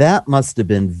 that must have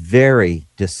been very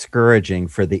discouraging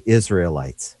for the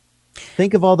Israelites.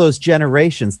 Think of all those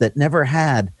generations that never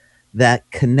had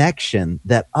that connection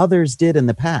that others did in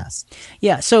the past.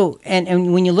 Yeah, so,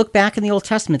 and when you look back in the Old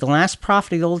Testament, the last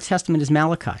prophet of the Old Testament is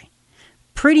Malachi.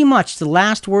 Pretty much the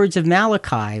last words of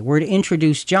Malachi were to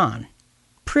introduce John.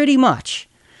 Pretty much.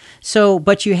 So,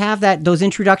 but you have those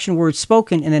introduction words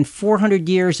spoken and then 400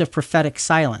 years of prophetic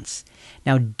silence.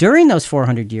 Now, during those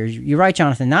 400 years, you're right,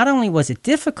 Jonathan, not only was it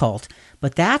difficult,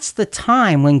 but that's the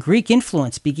time when Greek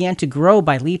influence began to grow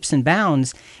by leaps and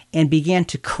bounds and began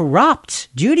to corrupt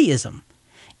Judaism.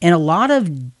 And a lot of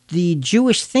the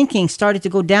Jewish thinking started to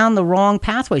go down the wrong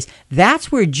pathways.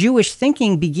 That's where Jewish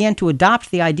thinking began to adopt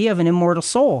the idea of an immortal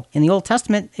soul. In the Old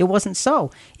Testament, it wasn't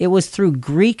so. It was through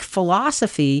Greek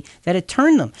philosophy that it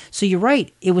turned them. So you're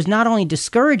right, it was not only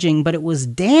discouraging, but it was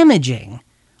damaging,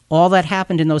 all that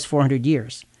happened in those 400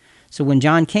 years. So when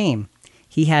John came,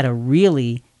 he had a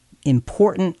really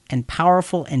important and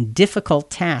powerful and difficult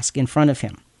task in front of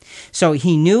him. So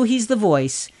he knew he's the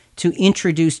voice to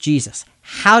introduce Jesus.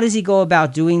 How does he go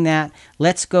about doing that?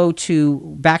 Let's go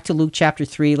back to Luke chapter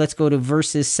 3. Let's go to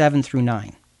verses 7 through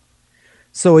 9.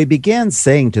 So he began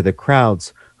saying to the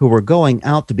crowds who were going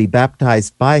out to be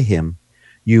baptized by him,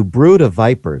 "You brood of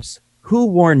vipers, who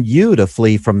warned you to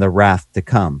flee from the wrath to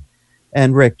come?"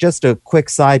 And Rick, just a quick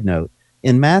side note,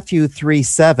 in Matthew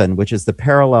 3:7, which is the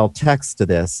parallel text to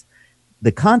this,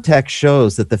 the context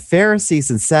shows that the Pharisees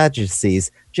and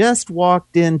Sadducees just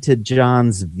walked into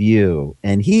John's view,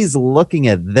 and he's looking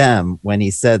at them when he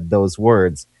said those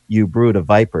words, "You brood of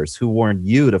vipers, who warned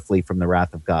you to flee from the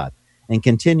wrath of God." And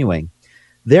continuing,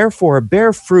 "Therefore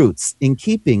bear fruits in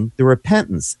keeping the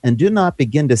repentance, and do not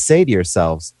begin to say to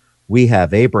yourselves, 'We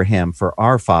have Abraham for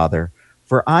our father.'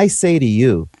 For I say to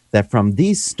you that from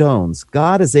these stones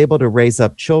God is able to raise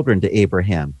up children to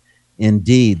Abraham.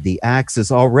 Indeed, the axe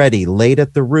is already laid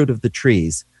at the root of the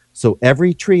trees, so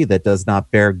every tree that does not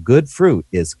bear good fruit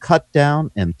is cut down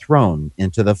and thrown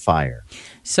into the fire."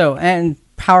 So, and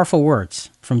powerful words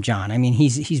from John. I mean,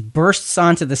 he's bursts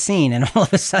onto the scene, and all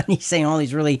of a sudden he's saying all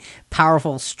these really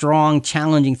powerful, strong,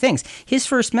 challenging things. His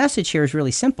first message here is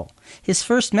really simple. His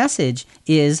first message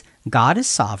is God is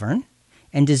sovereign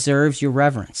and deserves your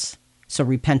reverence. So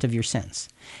repent of your sins.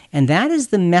 And that is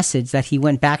the message that he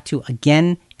went back to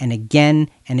again and again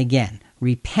and again.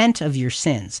 Repent of your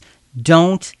sins.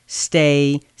 Don't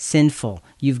stay sinful.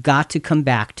 You've got to come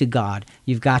back to God.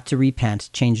 You've got to repent,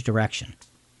 change direction.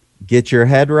 Get your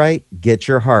head right, get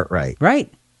your heart right.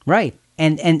 Right.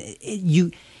 And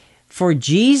you, for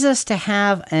Jesus to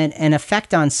have an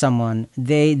effect on someone,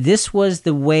 this was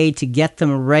the way to get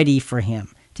them ready for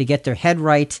him, to get their head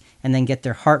right and then get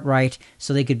their heart right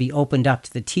so they could be opened up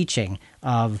to the teaching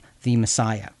of the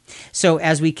Messiah. So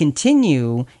as we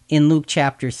continue in Luke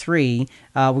chapter 3,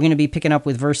 we're going to be picking up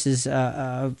with verse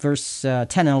 10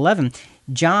 and 11.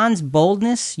 John's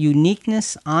boldness,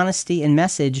 uniqueness, honesty, and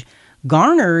message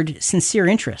garnered sincere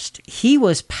interest. He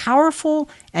was powerful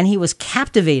and he was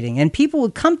captivating, and people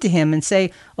would come to him and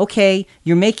say, "Okay,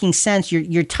 you're making sense.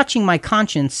 You're touching my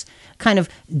conscience." Kind of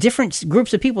different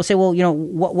groups of people say, "Well,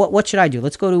 what should I do?"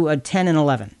 Let's go to 10 and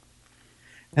 11.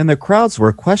 And the crowds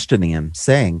were questioning him,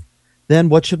 saying, "Then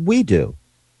what should we do?"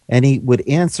 And he would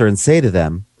answer and say to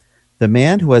them, "The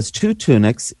man who has 2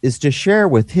 tunics is to share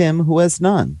with him who has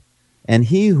none, and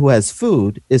he who has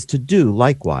food is to do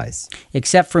likewise."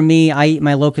 Except for me, I eat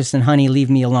my locusts and honey, leave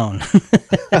me alone.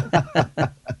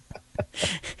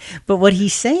 But what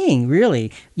he's saying,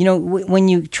 really, when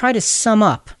you try to sum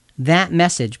up that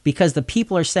message, because the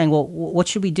people are saying, "Well, what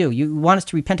should we do? You want us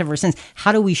to repent of our sins.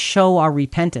 How do we show our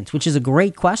repentance?" Which is a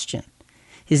great question.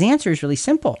 His answer is really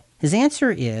simple. His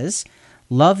answer is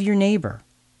love your neighbor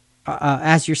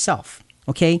as yourself.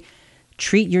 Okay?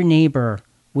 Treat your neighbor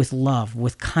with love,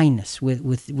 with kindness,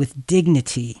 with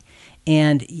dignity,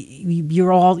 and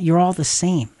you're all the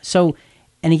same. So,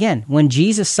 and again, when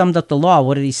Jesus summed up the law,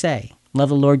 what did he say? Love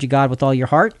the Lord your God with all your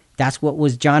heart. That's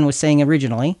what John was saying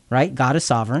originally, right? God is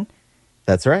sovereign.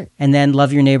 That's right. And then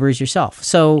love your neighbor as yourself.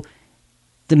 So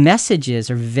the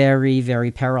messages are very, very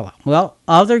parallel. Well,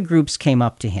 other groups came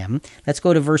up to him. Let's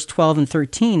go to verse 12 and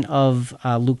 13 of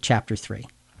Luke chapter 3.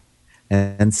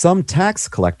 And some tax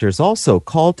collectors also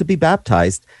called to be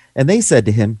baptized, and they said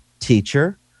to him,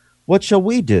 "Teacher, what shall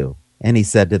we do?" And he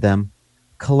said to them,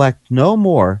 "Collect no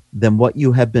more than what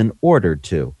you have been ordered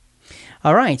to."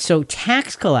 All right, so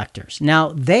tax collectors.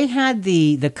 Now, they had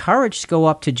the courage to go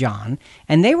up to John,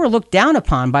 and they were looked down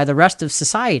upon by the rest of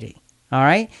society. All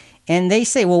right? And they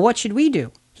say, "Well, what should we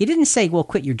do?" He didn't say, "Well,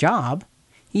 quit your job."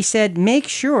 He said, "Make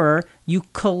sure you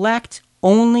collect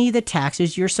only the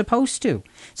taxes you're supposed to."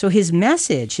 So his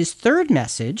message, his third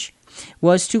message,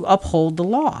 was to uphold the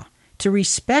law, to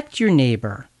respect your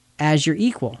neighbor as your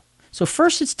equal. So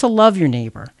first it's to love your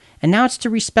neighbor, and now it's to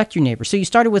respect your neighbor. So you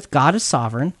started with God is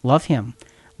sovereign, love him.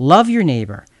 Love your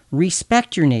neighbor,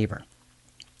 respect your neighbor.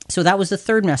 So that was the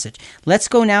third message. Let's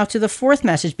go now to the fourth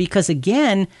message, because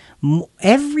again,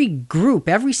 every group,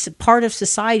 every part of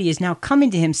society is now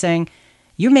coming to him saying,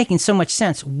 "You're making so much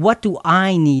sense. What do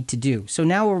I need to do?" So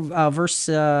now we're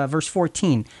verse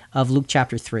 14 of Luke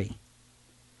chapter 3.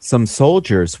 Some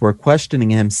soldiers were questioning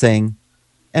him, saying,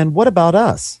 "And what about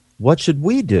us? What should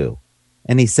we do?"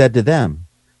 And he said to them,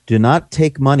 "Do not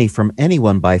take money from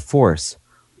anyone by force,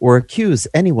 or accuse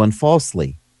anyone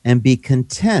falsely, and be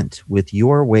content with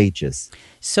your wages."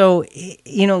 So,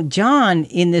 John,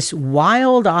 in this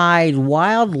wild-eyed,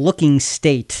 wild-looking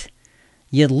state,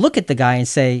 you look at the guy and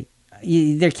say,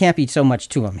 there can't be so much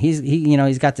to him.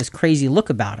 He's got this crazy look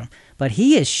about him, but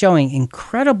he is showing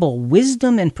incredible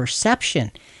wisdom and perception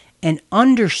and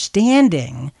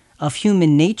understanding of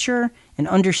human nature an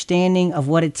understanding of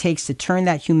what it takes to turn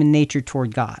that human nature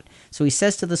toward God. So he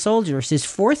says to the soldiers, his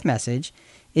fourth message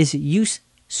is use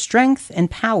strength and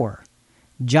power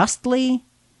justly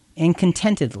and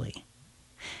contentedly.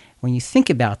 When you think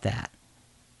about that,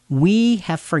 we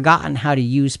have forgotten how to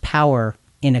use power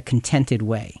in a contented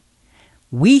way.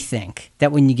 We think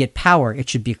that when you get power, it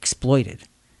should be exploited.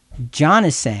 John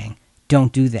is saying,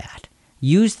 don't do that.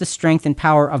 Use the strength and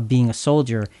power of being a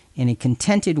soldier in a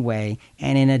contented way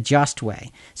and in a just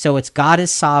way. So it's God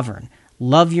is sovereign.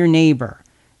 Love your neighbor.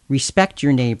 Respect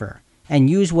your neighbor. And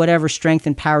use whatever strength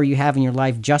and power you have in your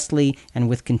life justly and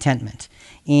with contentment.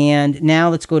 And now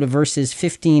let's go to verses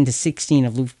 15 to 16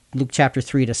 of Luke chapter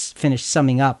 3 to finish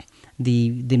summing up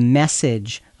the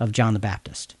message of John the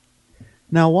Baptist.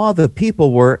 Now while the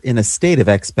people were in a state of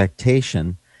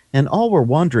expectation, and all were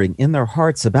wondering in their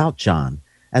hearts about John,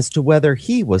 as to whether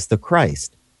he was the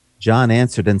Christ, John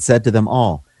answered and said to them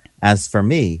all, As for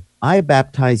me, I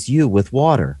baptize you with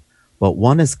water, but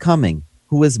one is coming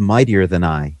who is mightier than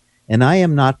I, and I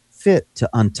am not fit to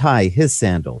untie his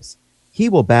sandals. He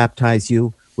will baptize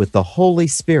you with the Holy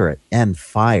Spirit and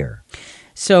fire.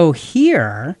 So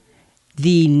here,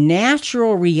 the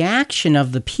natural reaction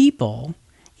of the people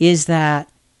is that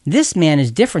this man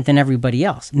is different than everybody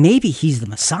else. Maybe he's the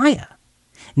Messiah.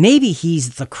 Maybe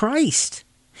he's the Christ.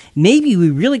 Maybe we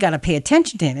really got to pay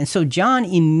attention to him. And so John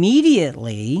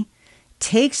immediately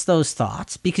takes those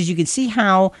thoughts, because you can see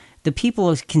how the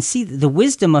people can see the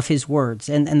wisdom of his words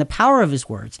and the power of his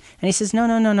words. And he says,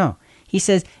 no. He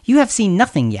says, you have seen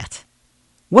nothing yet.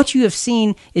 What you have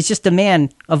seen is just a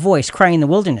voice crying in the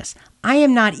wilderness. I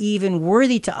am not even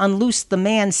worthy to unloose the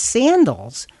man's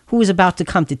sandals who is about to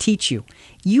come to teach you.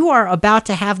 You are about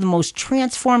to have the most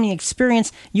transforming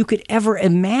experience you could ever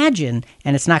imagine,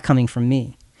 and it's not coming from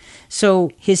me.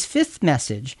 So his fifth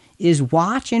message is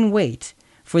watch and wait,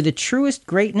 for the truest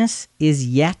greatness is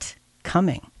yet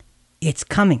coming. It's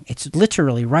coming. It's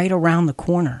literally right around the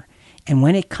corner. And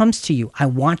when it comes to you, I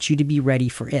want you to be ready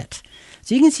for it.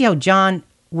 So you can see how John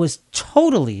was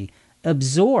totally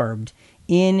absorbed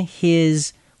in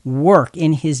his work,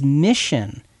 in his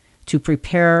mission to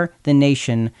prepare the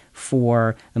nation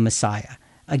for the Messiah.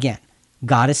 Again,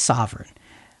 God is sovereign.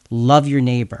 Love your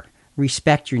neighbor.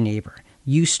 Respect your neighbor.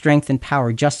 Use strength and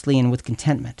power justly and with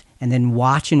contentment. And then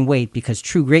watch and wait, because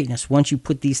true greatness, once you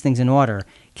put these things in order,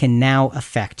 can now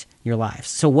affect your lives.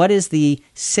 So what is the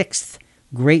sixth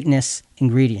greatness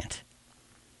ingredient?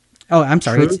 Oh, I'm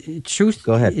sorry. Truth? It's truth.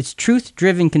 Go ahead. It's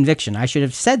truth-driven conviction. I should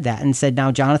have said that and said,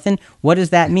 now, Jonathan, what does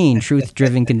that mean,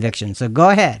 truth-driven conviction? So go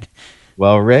ahead.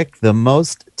 Well, Rick, the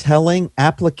most telling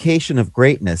application of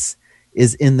greatness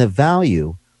is in the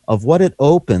value of what it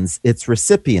opens its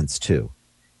recipients to.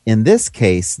 In this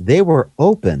case, they were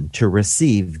open to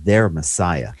receive their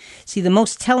Messiah. See, the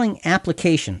most telling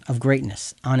application of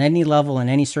greatness on any level in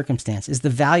any circumstance is the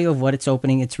value of what it's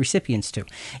opening its recipients to.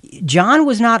 John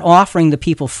was not offering the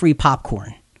people free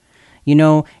popcorn. You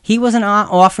know, he wasn't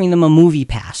offering them a movie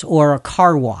pass or a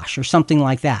car wash or something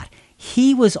like that.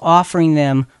 He was offering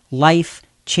them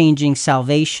life-changing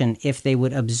salvation if they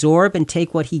would absorb and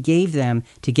take what he gave them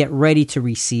to get ready to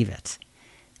receive it.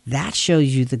 That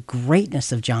shows you the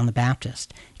greatness of John the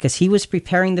Baptist, because he was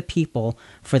preparing the people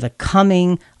for the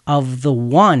coming of the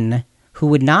one who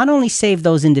would not only save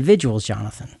those individuals,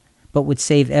 Jonathan, but would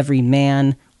save every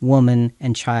man, woman,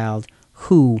 and child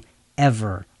who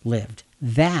ever lived.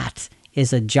 That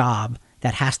is a job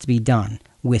that has to be done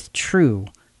with true,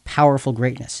 powerful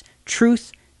greatness.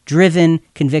 Truth-driven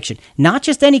conviction. Not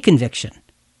just any conviction.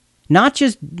 Not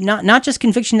just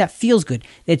conviction that feels good.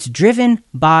 It's driven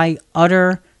by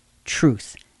utter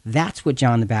truth. That's what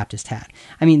John the Baptist had.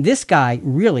 I mean, this guy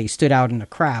really stood out in the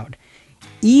crowd,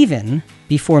 even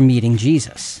before meeting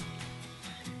Jesus.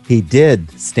 He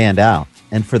did stand out,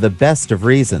 and for the best of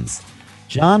reasons.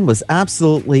 John was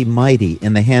absolutely mighty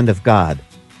in the hand of God.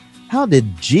 How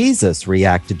did Jesus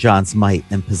react to John's might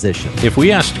and position? If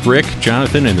we asked Rick,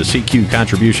 Jonathan, and the CQ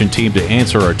contribution team to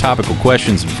answer our topical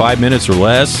questions in 5 minutes or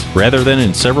less, rather than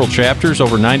in several chapters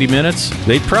over 90 minutes,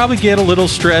 they'd probably get a little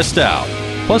stressed out.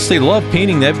 Plus, they love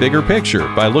painting that bigger picture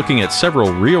by looking at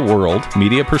several real-world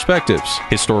media perspectives,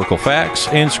 historical facts,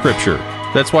 and scripture.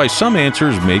 That's why some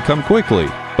answers may come quickly,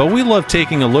 but we love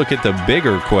taking a look at the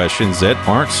bigger questions that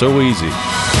aren't so easy.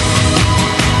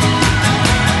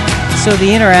 So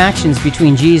the interactions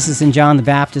between Jesus and John the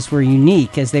Baptist were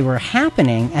unique, as they were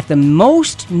happening at the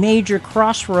most major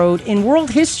crossroad in world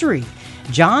history.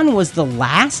 John was the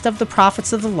last of the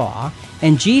prophets of the law,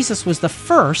 and Jesus was the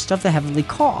first of the heavenly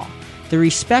call. The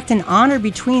respect and honor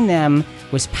between them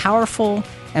was powerful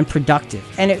and productive.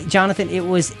 And Jonathan, it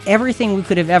was everything we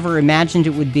could have ever imagined it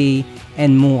would be,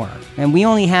 and more. And we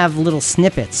only have little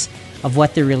snippets of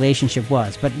what their relationship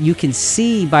was. But you can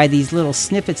see by these little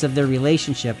snippets of their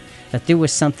relationship that there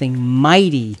was something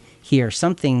mighty here,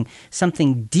 something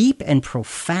deep and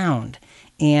profound.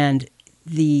 And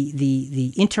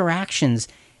the interactions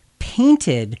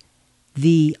painted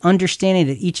the understanding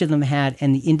that each of them had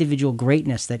and the individual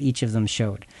greatness that each of them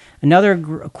showed. Another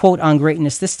quote on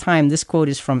greatness, this time this quote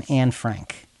is from Anne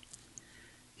Frank.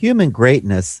 Human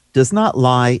greatness does not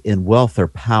lie in wealth or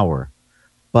power,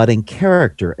 but in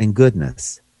character and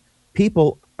goodness.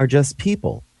 People are just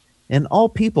people, and all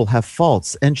people have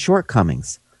faults and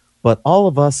shortcomings, but all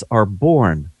of us are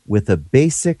born with a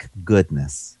basic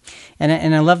goodness.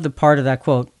 And I love the part of that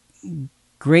quote,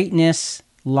 greatness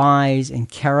lies in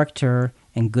character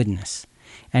and goodness.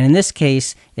 And in this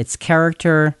case, it's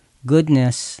character,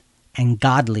 goodness, and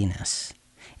godliness.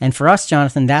 And for us,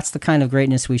 Jonathan, that's the kind of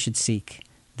greatness we should seek.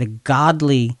 The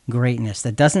godly greatness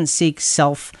that doesn't seek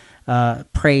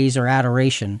self-praise or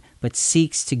adoration, but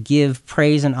seeks to give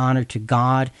praise and honor to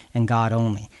God and God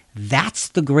only. That's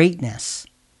the greatness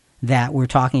that we're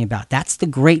talking about. That's the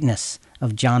greatness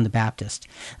of John the Baptist.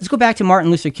 Let's go back to Martin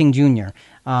Luther King Jr.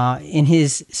 In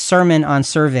his sermon on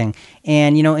serving.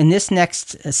 And, in this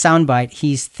next soundbite,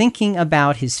 he's thinking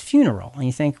about his funeral. And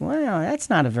you think, well, that's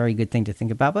not a very good thing to think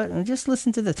about, but just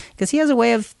listen to this. Because he has a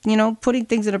way of, putting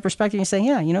things into perspective and saying,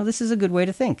 yeah, this is a good way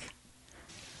to think.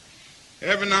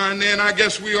 Every now and then, I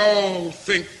guess we all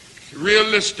think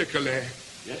realistically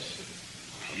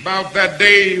about that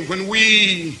day when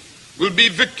we will be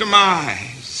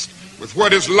victimized with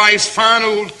what is life's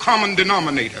final common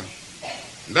denominator.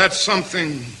 That's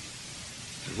something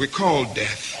that we call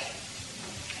death.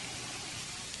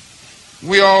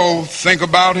 We all think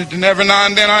about it, and every now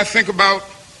and then I think about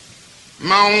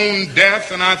my own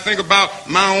death, and I think about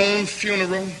my own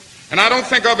funeral, and I don't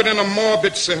think of it in a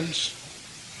morbid sense.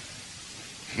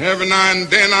 And every now and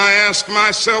then I ask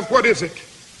myself, what is it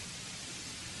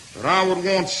that I would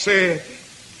want said?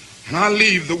 And I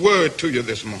leave the word to you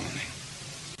this morning.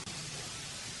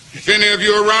 If any of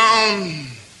you are around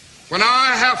when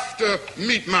I have to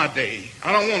meet my day,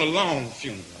 I don't want a long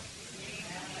funeral.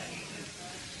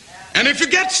 And if you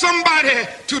get somebody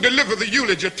to deliver the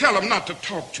eulogy, tell them not to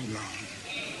talk too long.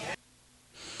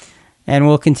 And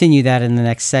we'll continue that in the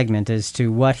next segment as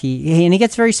to what he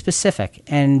gets very specific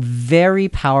and very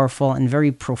powerful and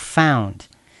very profound.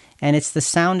 And it's the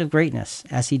sound of greatness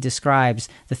as he describes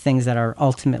the things that are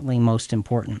ultimately most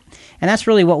important. And that's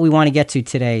really what we want to get to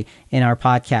today in our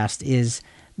podcast is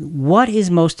what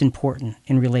is most important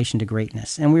in relation to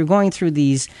greatness. And we're going through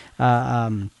these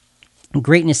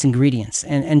greatness ingredients.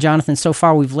 And Jonathan, so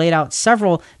far we've laid out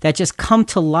several that just come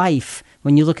to life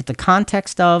when you look at the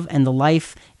context of and the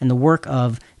life and the work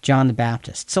of John the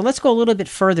Baptist. So let's go a little bit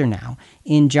further now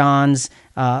in John's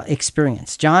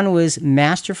experience. John was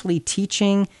masterfully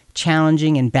teaching,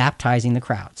 challenging, and baptizing the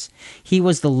crowds. He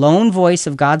was the lone voice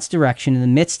of God's direction in the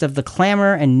midst of the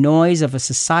clamor and noise of a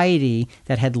society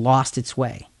that had lost its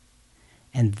way.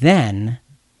 And then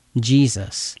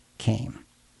Jesus came,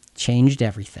 changed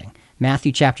everything.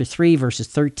 Matthew chapter 3, verses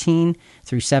 13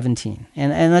 through 17.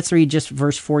 And let's read just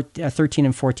verse 13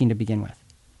 and 14 to begin with.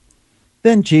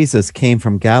 Then Jesus came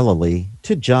from Galilee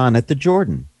to John at the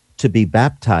Jordan to be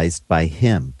baptized by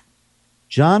him.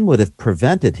 John would have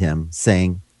prevented him,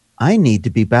 saying, I need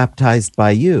to be baptized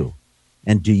by you,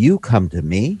 and do you come to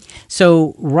me?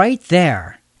 So right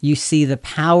there, you see the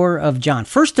power of John.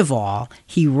 First of all,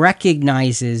 he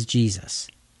recognizes Jesus.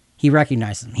 He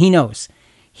recognizes him. He knows,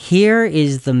 here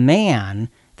is the man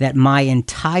that my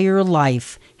entire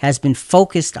life has been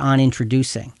focused on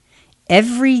introducing.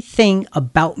 Everything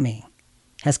about me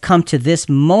has come to this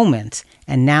moment,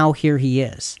 and now here he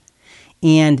is.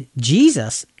 And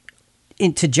Jesus,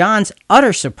 to John's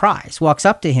utter surprise, walks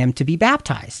up to him to be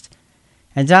baptized.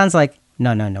 And John's like,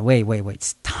 no, wait.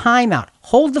 It's time out.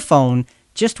 Hold the phone.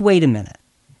 Just wait a minute.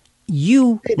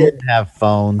 They didn't have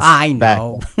phones. I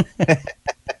know.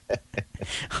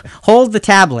 Hold the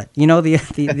tablet. The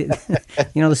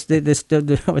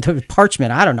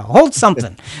parchment. I don't know. Hold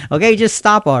something. Okay, just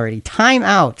stop already. Time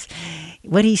out.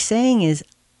 What he's saying is,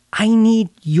 I need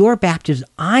your baptism.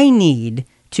 I need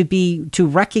to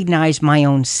recognize my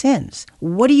own sins.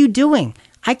 What are you doing?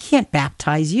 I can't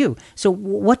baptize you. So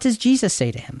what does Jesus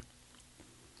say to him?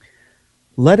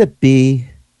 Let it be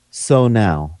so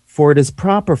now, for it is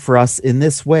proper for us in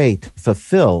this way to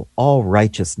fulfill all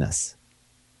righteousness.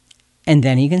 And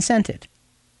then he consented.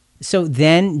 So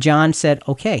then John said,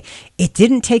 okay, it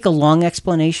didn't take a long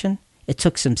explanation. It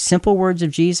took some simple words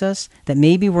of Jesus that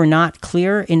maybe were not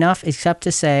clear enough except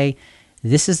to say,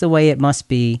 this is the way it must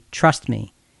be, trust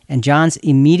me. And John's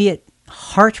immediate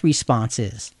heart response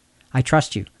is, I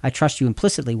trust you. I trust you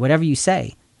implicitly. Whatever you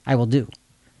say, I will do.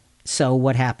 So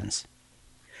what happens?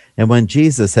 And when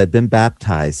Jesus had been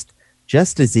baptized,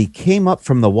 just as he came up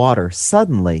from the water,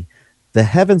 suddenly the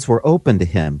heavens were opened to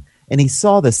him, and he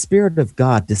saw the Spirit of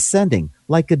God descending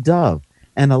like a dove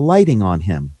and alighting on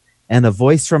him. And a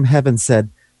voice from heaven said,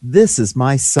 "This is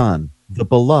my Son, the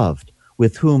beloved,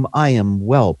 with whom I am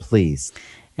well pleased."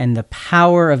 And the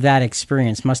power of that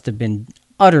experience must have been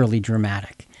utterly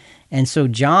dramatic. And so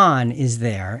John is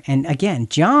there. And again,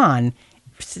 John,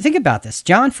 think about this.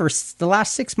 John, for the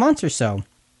last 6 months or so,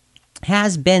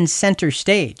 has been center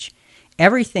stage.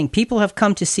 Everything, people have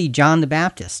come to see John the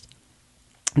Baptist.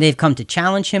 They've come to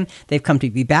challenge him. They've come to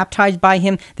be baptized by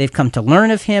him. They've come to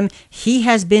learn of him. He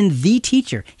has been the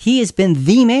teacher. He has been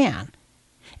the man.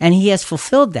 And he has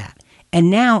fulfilled that. And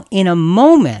now, in a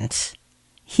moment,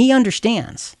 he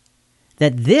understands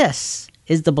that this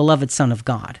is the beloved Son of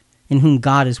God, in whom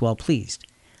God is well pleased.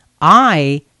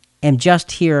 I am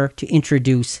just here to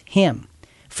introduce him.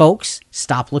 Folks,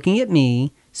 stop looking at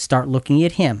me. Start looking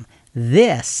at him.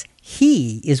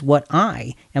 He is what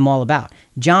I am all about.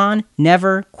 John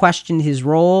never questioned his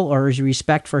role or his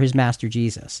respect for his master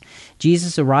Jesus.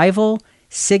 Jesus' arrival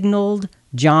signaled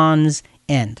John's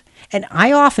end. And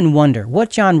I often wonder what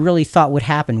John really thought would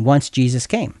happen once Jesus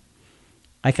came.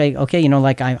 Okay,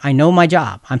 I know my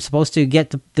job. I'm supposed to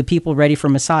get the people ready for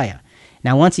Messiah.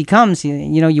 Now, once he comes,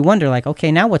 you wonder,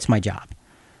 okay, now what's my job?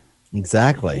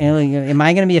 Exactly. Am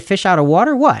I going to be a fish out of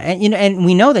water? What? And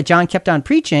we know that John kept on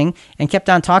preaching and kept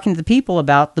on talking to the people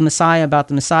about the Messiah,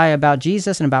 about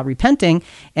Jesus, and about repenting,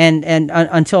 and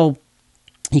until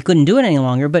he couldn't do it any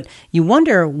longer. But you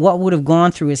wonder what would have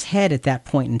gone through his head at that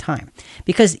point in time.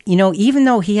 Because, even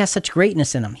though he has such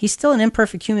greatness in him, he's still an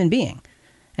imperfect human being.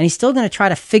 And he's still going to try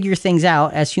to figure things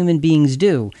out as human beings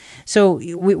do. So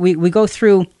we go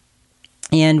through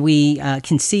and we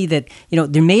can see that,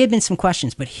 there may have been some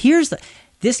questions. But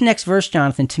this next verse,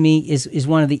 Jonathan, to me is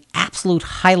one of the absolute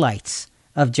highlights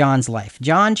of John's life.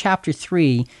 John chapter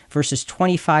 3, verses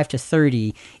 25 to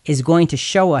 30 is going to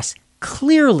show us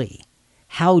clearly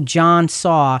how John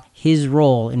saw his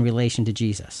role in relation to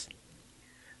Jesus.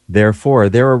 Therefore,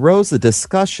 there arose a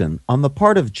discussion on the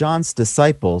part of John's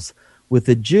disciples with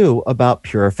a Jew about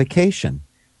purification.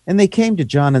 And they came to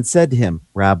John and said to him,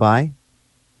 "Rabbi,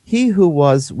 he who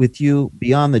was with you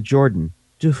beyond the Jordan,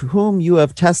 to whom you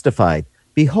have testified,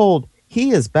 behold,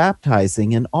 he is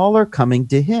baptizing, and all are coming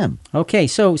to him." Okay,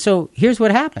 so here's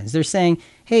what happens. They're saying,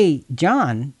 "Hey,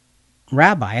 John,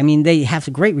 Rabbi," they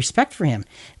have great respect for him.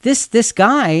 This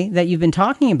guy that you've been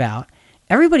talking about,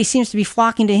 everybody seems to be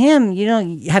flocking to him.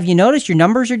 Have you noticed your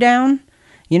numbers are down?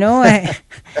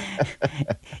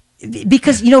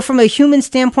 Because, from a human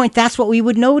standpoint, that's what we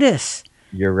would notice.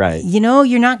 You're right.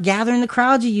 You're not gathering the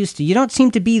crowds you used to. You don't seem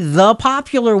to be the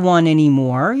popular one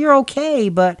anymore. You're okay,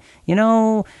 but,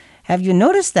 have you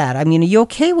noticed that? Are you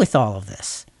okay with all of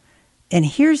this? And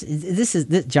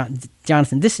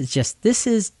Jonathan, these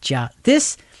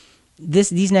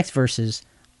next verses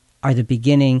are the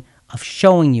beginning of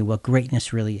showing you what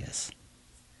greatness really is.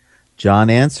 John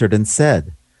answered and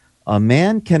said, "A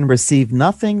man can receive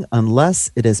nothing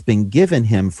unless it has been given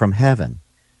him from heaven.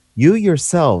 You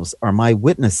yourselves are my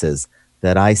witnesses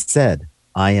that I said,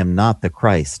 I am not the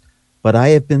Christ, but I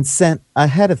have been sent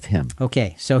ahead of him."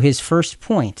 Okay, so his first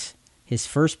point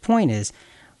is,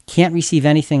 can't receive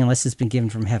anything unless it's been given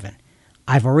from heaven.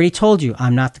 I've already told you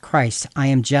I'm not the Christ. I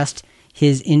am just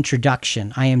his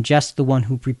introduction. I am just the one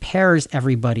who prepares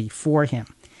everybody for him.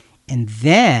 And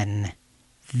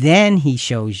then he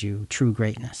shows you true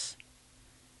greatness.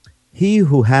 He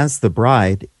who has the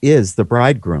bride is the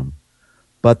bridegroom.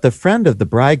 But the friend of the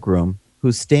bridegroom,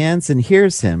 who stands and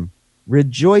hears him,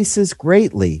 rejoices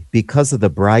greatly because of the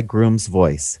bridegroom's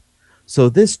voice. So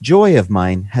this joy of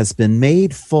mine has been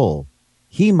made full.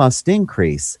 He must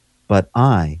increase, but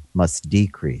I must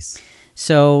decrease.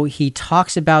 So he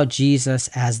talks about Jesus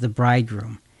as the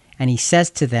bridegroom, and he says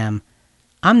to them,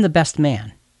 I'm the best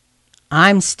man.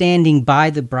 I'm standing by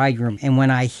the bridegroom, and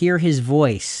when I hear his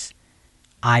voice,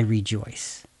 I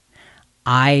rejoice.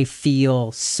 I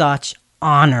feel such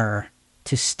honor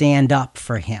to stand up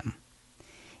for him.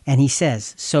 And he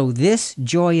says, so this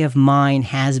joy of mine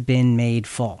has been made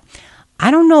full. I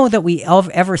don't know that we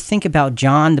ever think about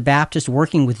John the Baptist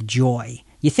working with joy.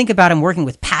 You think about him working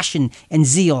with passion and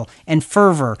zeal and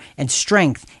fervor and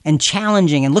strength and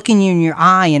challenging and looking you in your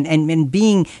eye and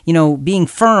being, being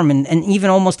firm and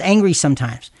even almost angry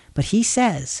sometimes. But he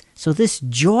says, so this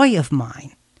joy of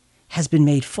mine has been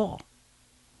made full.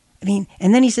 And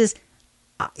then he says,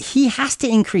 he has to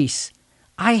increase.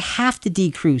 I have to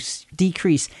decrease.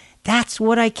 That's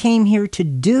what I came here to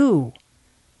do.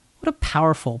 What a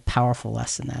powerful, powerful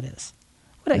lesson that is.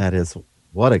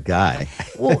 What a guy.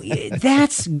 Well,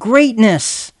 that's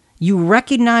greatness. You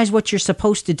recognize what you're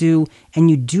supposed to do, and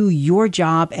you do your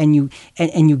job, and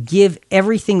you give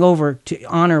everything over to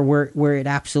honor where it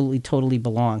absolutely totally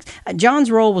belongs.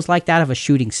 John's role was like that of a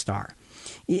shooting star,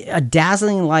 a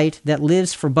dazzling light that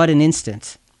lives for but an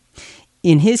instant.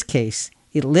 In his case,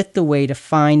 it lit the way to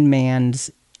find man's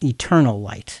eternal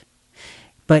light.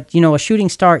 But, a shooting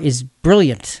star is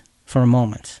brilliant for a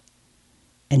moment.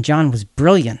 And John was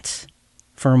brilliant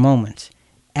for a moment,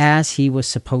 as he was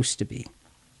supposed to be.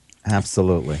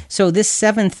 Absolutely. So this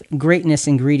seventh greatness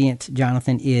ingredient,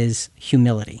 Jonathan, is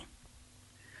humility.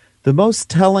 The most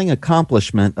telling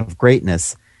accomplishment of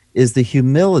greatness is the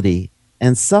humility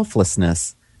and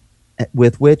selflessness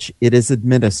with which it is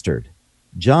administered.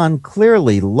 John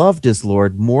clearly loved his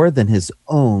Lord more than his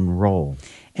own role.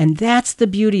 And that's the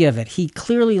beauty of it. He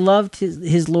clearly loved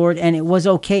his Lord, and it was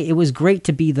okay. It was great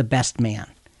to be the best man.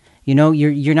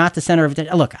 You're not the center of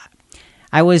it. Look,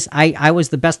 I was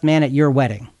the best man at your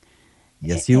wedding.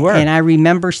 Yes, you were. And I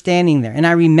remember standing there, and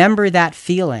I remember that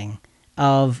feeling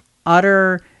of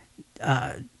utter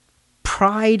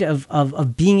pride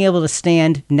of being able to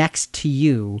stand next to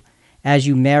you as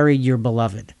you married your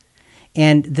beloved.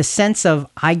 And the sense of,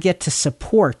 I get to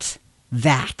support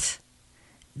that.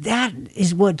 That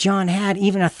is what John had,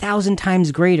 even 1,000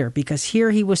 times greater, because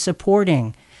here he was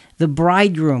supporting the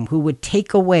bridegroom who would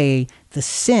take away the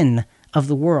sin of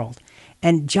the world.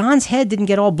 And John's head didn't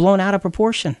get all blown out of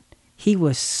proportion. He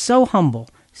was so humble,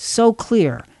 so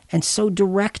clear, and so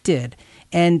directed.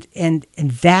 And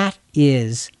that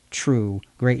is true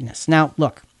greatness. Now,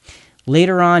 look,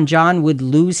 later on, John would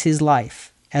lose his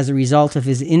life as a result of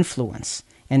his influence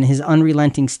and his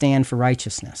unrelenting stand for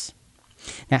righteousness.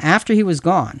 Now, after he was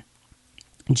gone,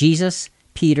 Jesus,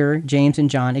 Peter, James, and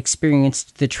John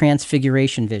experienced the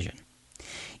transfiguration vision.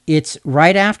 It's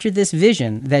right after this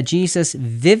vision that Jesus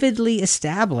vividly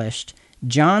established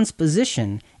John's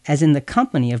position as in the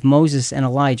company of Moses and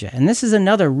Elijah. And this is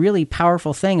another really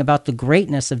powerful thing about the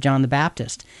greatness of John the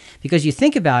Baptist. Because you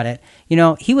think about it,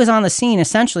 he was on the scene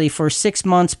essentially for 6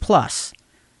 months plus.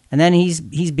 And then he's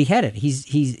beheaded.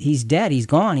 He's dead. He's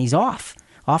gone. He's off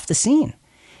the scene.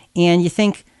 And you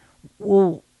think,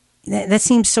 well, that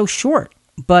seems so short.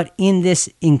 But in this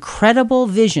incredible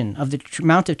vision of the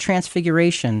Mount of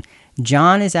Transfiguration,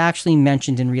 John is actually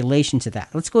mentioned in relation to that.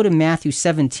 Let's go to Matthew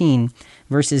 17,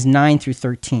 verses 9 through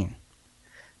 13.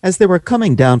 As they were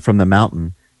coming down from the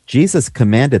mountain, Jesus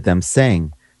commanded them,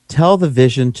 saying, "Tell the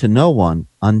vision to no one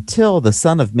until the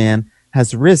Son of Man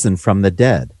has risen from the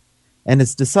dead." And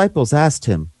his disciples asked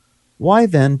him, "Why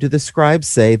then do the scribes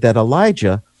say that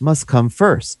Elijah must come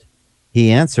first?"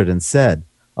 He answered and said,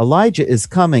 "Elijah is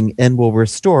coming and will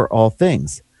restore all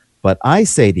things. But I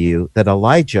say to you that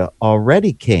Elijah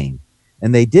already came,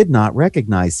 and they did not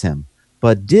recognize him,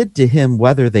 but did to him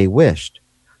whether they wished.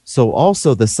 So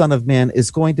also the Son of Man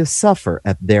is going to suffer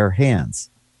at their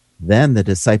hands." Then the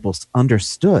disciples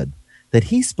understood that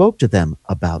he spoke to them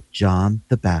about John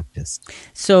the Baptist.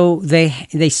 So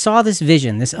they saw this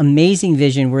vision, this amazing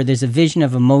vision where there's a vision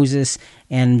of a Moses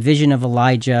and vision of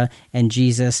Elijah and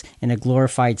Jesus in a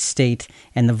glorified state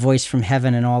and the voice from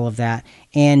heaven and all of that.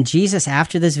 And Jesus,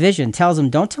 after this vision, tells them,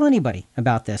 don't tell anybody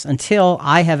about this until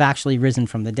I have actually risen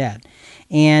from the dead.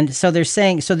 And so they're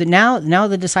saying, so that now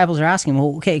the disciples are asking,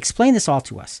 well, okay, explain this all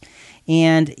to us.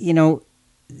 And,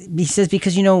 he says,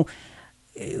 because,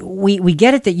 we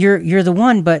get it that you're the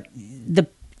one, but the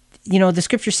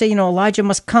scriptures say, Elijah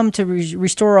must come to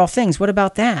restore all things. What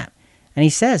about that? And he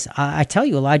says, I tell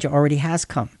you, Elijah already has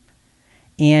come.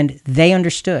 And they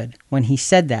understood when he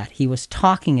said that he was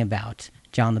talking about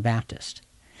John the Baptist.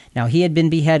 Now, he had been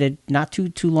beheaded not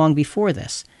too long before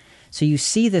this. So you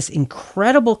see this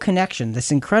incredible connection,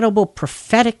 this incredible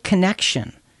prophetic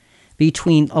connection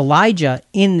between Elijah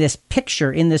in this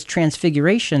picture, in this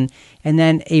transfiguration, and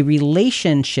then a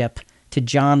relationship to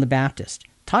John the Baptist.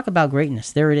 Talk about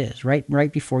greatness. There it is,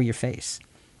 right before your face.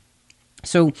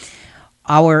 So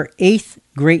our eighth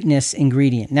greatness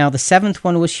ingredient. Now, the seventh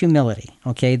one was humility,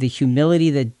 okay? The humility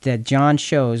that John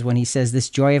shows when he says, this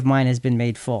joy of mine has been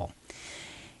made full.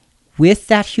 With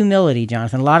that humility,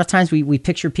 Jonathan, a lot of times we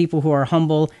picture people who are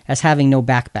humble as having no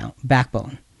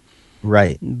backbone.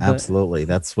 Right, absolutely.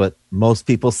 That's what most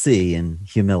people see in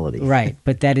humility. Right,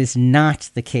 but that is not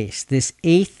the case. This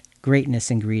eighth greatness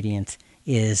ingredient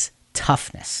is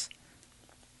toughness.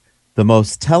 The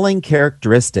most telling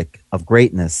characteristic of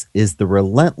greatness is the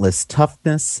relentless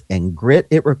toughness and grit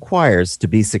it requires to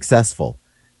be successful.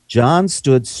 John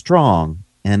stood strong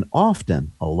and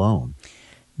often alone.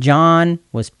 John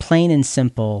was plain and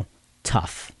simple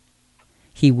tough.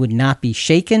 He would not be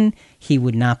shaken. He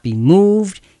would not be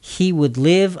moved. He would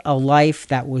live a life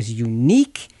that was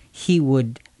unique. He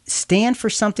would stand for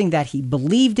something that he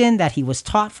believed in, that he was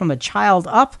taught from a child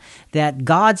up, that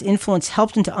God's influence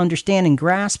helped him to understand and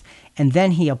grasp, and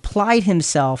then he applied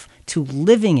himself to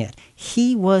living it.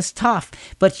 He was tough.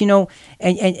 But,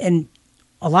 and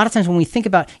a lot of times when we think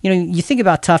about, you think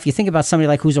about tough, you think about somebody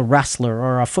like who's a wrestler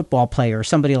or a football player or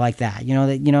somebody like that,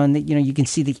 you can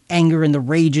see the anger and the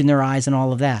rage in their eyes and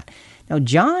all of that. Now,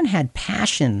 John had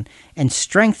passion and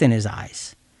strength in his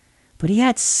eyes, but he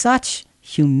had such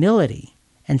humility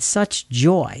and such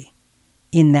joy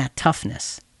in that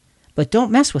toughness. But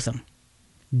don't mess with him.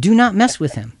 Do not mess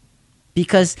with him,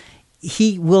 because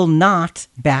he will not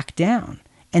back down.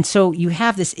 And so you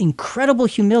have this incredible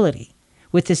humility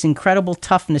with this incredible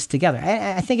toughness together.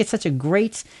 I think it's such a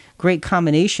great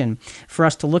combination for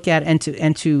us to look at and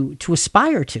to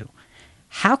aspire to.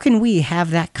 How can we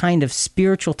have that kind of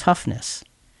spiritual toughness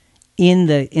in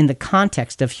the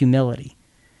context of humility?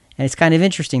 And it's kind of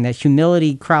interesting that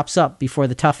humility crops up before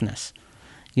the toughness.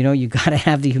 You got to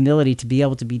have the humility to be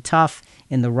able to be tough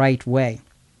in the right way.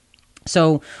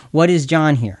 So what is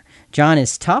John here? John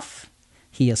is tough,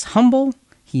 he is humble,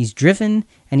 he's driven,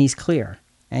 and he's clear.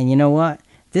 And you know what?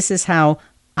 This is how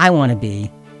I want to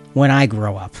be when I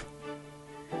grow up.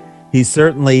 He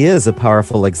certainly is a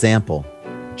powerful example.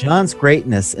 John's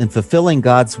greatness in fulfilling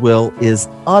God's will is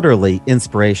utterly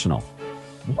inspirational.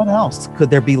 What else could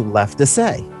there be left to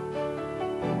say?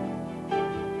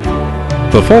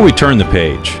 Before we turn the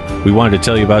page, we wanted to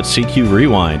tell you about CQ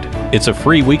Rewind. It's a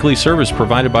free weekly service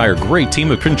provided by our great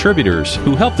team of contributors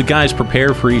who help the guys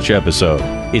prepare for each episode.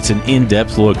 It's an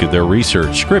in-depth look at their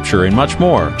research, scripture, and much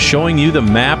more, showing you the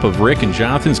map of Rick and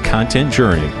Jonathan's content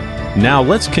journey. Now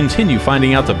let's continue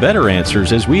finding out the better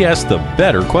answers as we ask the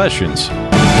better questions.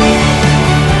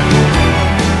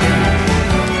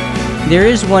 There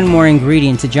is one more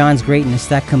ingredient to John's greatness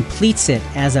that completes it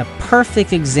as a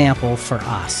perfect example for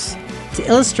us. To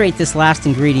illustrate this last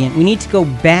ingredient, we need to go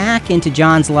back into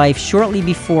John's life shortly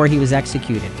before he was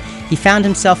executed. He found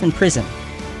himself in prison,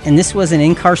 and this was an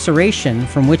incarceration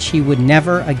from which he would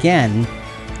never again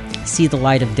see the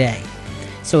light of day.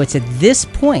 So it's at this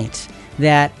point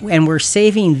that, and we're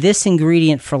saving this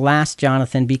ingredient for last,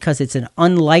 Jonathan, because it's an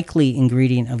unlikely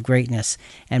ingredient of greatness,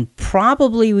 and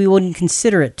probably we wouldn't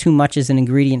consider it too much as an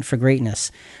ingredient for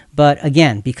greatness. But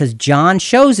again, because John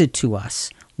shows it to us,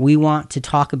 we want to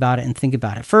talk about it and think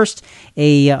about it. First,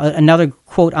 another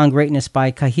quote on greatness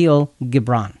by Kahlil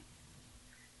Gibran.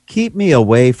 Keep me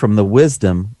away from the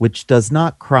wisdom which does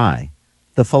not cry,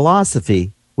 the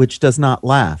philosophy which does not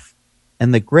laugh,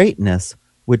 and the greatness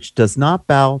which does not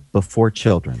bow before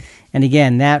children. And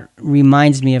again, that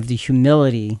reminds me of the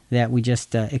humility that we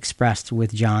just expressed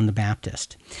with John the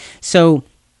Baptist. So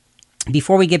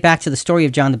before we get back to the story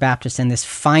of John the Baptist and this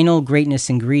final greatness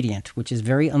ingredient, which is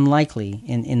very unlikely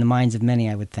in the minds of many,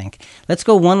 I would think, let's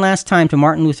go one last time to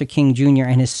Martin Luther King Jr.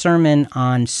 and his sermon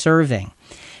on serving.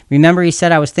 Remember, he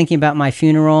said, I was thinking about my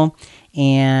funeral,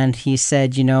 and he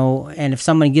said, and if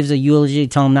somebody gives a eulogy,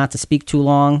 tell them not to speak too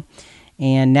long.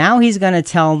 And now he's going to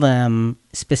tell them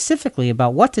specifically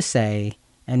about what to say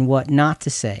and what not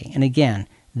to say. And again,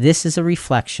 this is a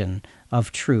reflection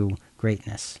of true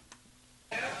greatness.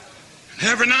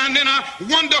 Every now and then I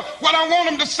wonder what I want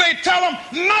them to say. Tell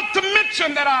them not to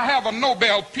mention that I have a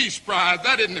Nobel Peace Prize.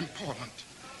 That isn't important.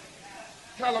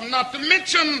 Tell them not to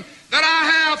mention that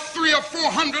I have 300 or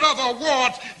 400 other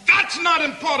awards. That's not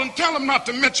important. Tell them not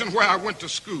to mention where I went to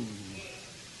school.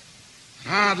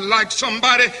 I'd like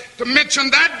somebody to mention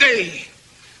that day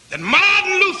that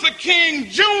Martin Luther King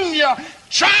Jr.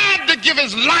 tried to give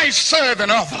his life serving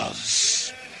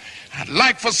others. I'd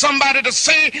like for somebody to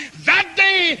say that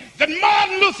day that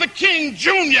Martin Luther King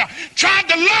Jr. tried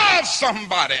to love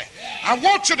somebody. I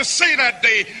want you to say that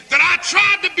day that I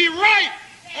tried to be right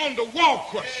on the war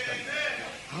question.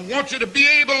 I want you to be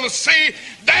able to say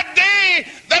that day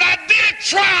that I did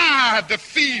try to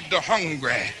feed the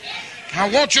hungry. I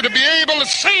want you to be able to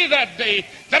say that day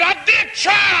that I did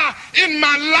try in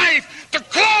my life to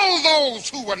clothe those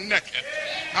who were naked.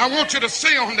 I want you to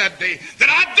say on that day that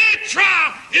I did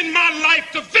try in my life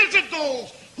to visit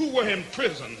those who were in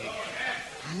prison.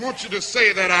 I want you to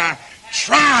say that I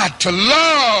tried to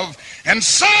love and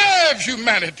serve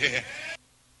humanity.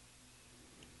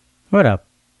 What a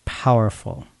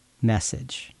powerful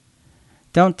message.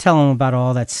 Don't tell them about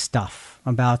all that stuff,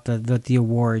 about the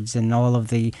awards and all of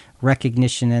the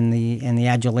recognition and the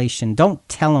adulation. Don't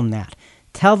tell them that.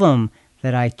 Tell them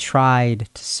that I tried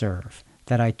to serve,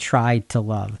 that I tried to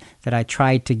love, that I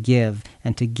tried to give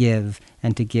and to give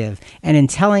and to give. And in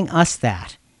telling us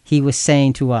that, he was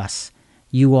saying to us,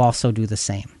 you also do the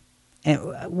same. And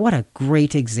what a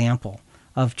great example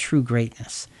of true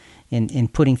greatness in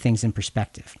putting things in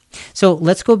perspective. So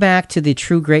let's go back to the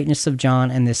true greatness of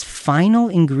John and this final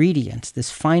ingredient,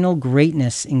 this final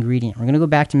greatness ingredient. We're going to go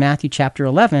back to Matthew chapter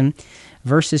 11,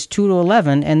 verses 2 to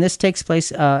 11, and this takes place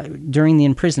during the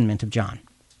imprisonment of John.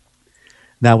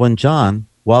 Now when John,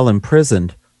 while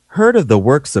imprisoned, heard of the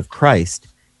works of Christ,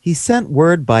 he sent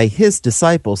word by his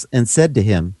disciples and said to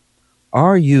him,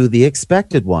 "Are you the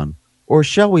expected one, or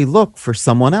shall we look for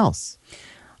someone else?"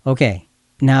 Okay,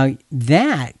 now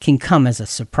that can come as a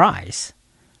surprise.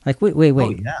 Like, wait. Oh,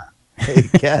 yeah,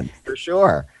 it can, for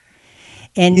sure.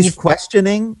 And He's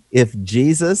questioning if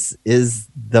Jesus is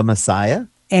the Messiah.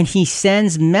 And he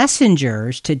sends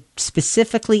messengers to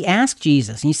specifically ask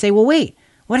Jesus. And you say, well, wait,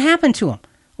 what happened to him?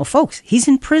 Well, folks, he's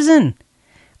in prison.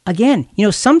 Again,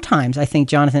 sometimes I think,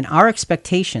 Jonathan, our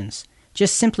expectations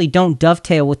just simply don't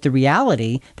dovetail with the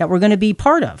reality that we're going to be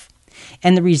part of.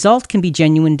 And the result can be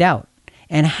genuine doubt.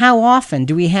 And how often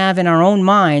do we have in our own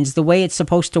minds the way it's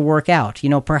supposed to work out?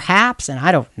 Perhaps, and I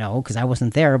don't know because I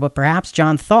wasn't there, but perhaps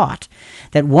John thought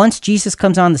that once Jesus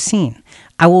comes on the scene,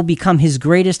 I will become his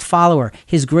greatest follower,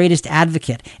 his greatest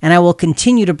advocate, and I will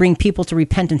continue to bring people to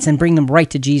repentance and bring them right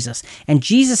to Jesus. And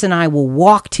Jesus and I will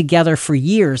walk together for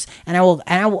years, and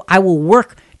I will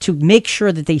work to make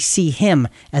sure that they see him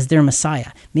as their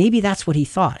Messiah. Maybe that's what he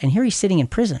thought. And here he's sitting in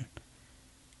prison,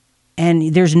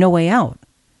 and there's no way out.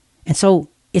 And so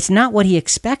it's not what he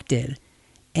expected.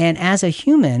 And as a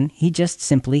human, he just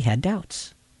simply had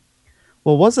doubts.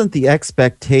 Well, wasn't the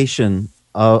expectation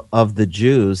of the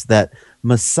Jews that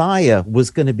Messiah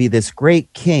was going to be this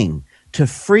great king to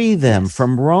free them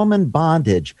from Roman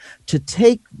bondage, to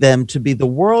take them to be the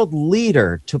world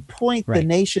leader, to point the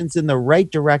nations in the right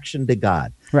direction to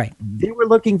God? Right. They were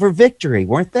looking for victory,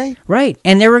 weren't they? Right.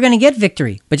 And they were going to get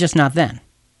victory, but just not then.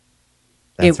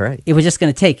 That's right. It was just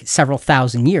going to take several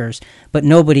thousand years, but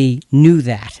nobody knew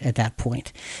that at that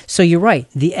point. So you're right.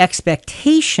 The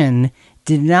expectation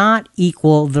did not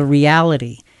equal the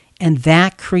reality, and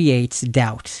that creates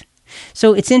doubt.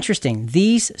 So it's interesting.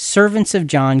 These servants of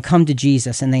John come to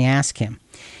Jesus and they ask him.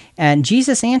 And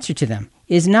Jesus' answer to them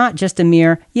is not just a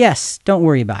mere, yes, don't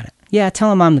worry about it. Yeah,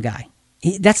 tell him I'm the guy.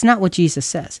 That's not what Jesus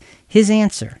says.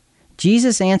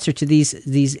 Jesus' answer to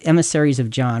these emissaries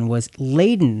of John was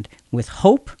laden with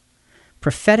hope,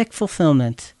 prophetic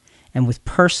fulfillment, and with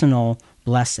personal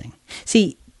blessing.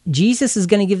 See, Jesus is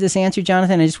going to give this answer,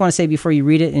 Jonathan. I just want to say before you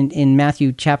read it in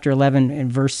Matthew chapter 11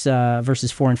 and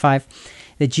verses 4 and 5,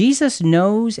 that Jesus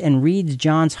knows and reads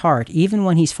John's heart even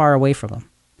when he's far away from him.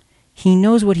 He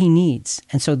knows what he needs.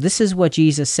 And so this is what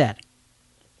Jesus said.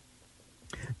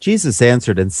 Jesus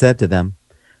answered and said to them,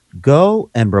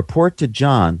 "Go and report to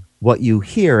John what you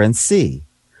hear and see.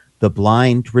 The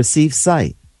blind receive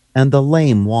sight, and the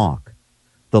lame walk.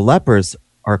 The lepers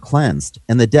are cleansed,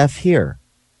 and the deaf hear.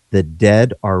 The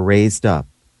dead are raised up,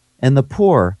 and the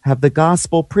poor have the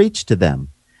gospel preached to them.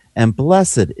 And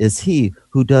blessed is he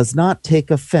who does not take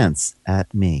offense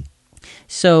at me."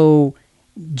 So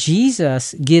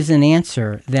Jesus gives an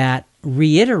answer that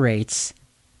reiterates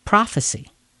prophecy.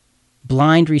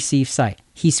 Blind receive sight.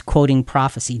 He's quoting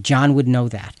prophecy. John would know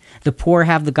that. The poor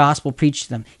have the gospel preached to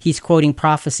them. He's quoting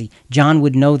prophecy. John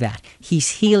would know that. He's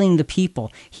healing the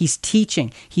people. He's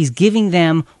teaching. He's giving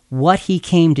them what he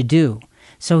came to do.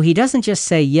 So he doesn't just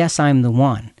say, yes, I'm the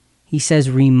one. He says,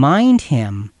 remind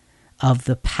him of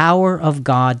the power of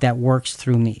God that works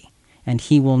through me, and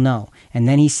he will know. And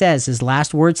then he says, his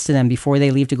last words to them before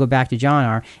they leave to go back to John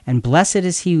are, and blessed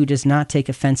is he who does not take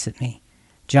offense at me.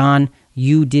 John,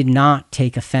 you did not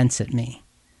take offense at me.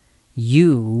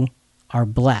 You are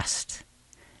blessed.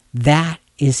 That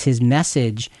is his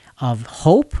message of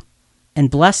hope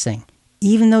and blessing.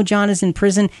 Even though John is in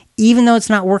prison, even though it's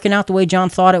not working out the way John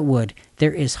thought it would,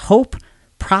 there is hope,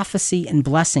 prophecy, and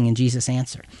blessing in Jesus'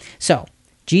 answer. So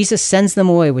Jesus sends them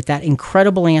away with that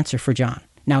incredible answer for John.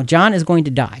 Now, John is going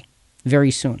to die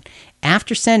very soon.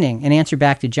 After sending an answer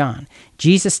back to John,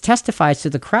 Jesus testifies to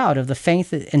the crowd of the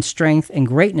faith and strength and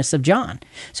greatness of John.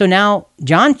 So now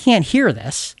John can't hear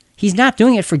this. He's not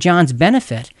doing it for John's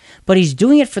benefit, but he's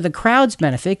doing it for the crowd's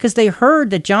benefit because they heard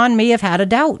that John may have had a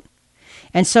doubt.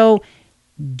 And so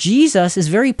Jesus is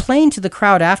very plain to the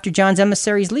crowd after John's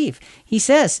emissaries leave. He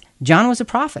says, John was a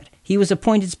prophet. He was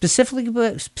appointed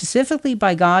specifically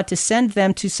by God to send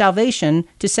them to salvation,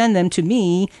 to send them to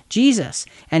me, Jesus.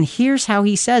 And here's how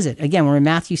he says it. Again, we're in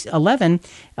Matthew 11,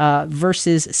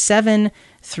 verses 7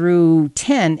 through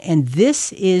 10, and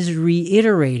this is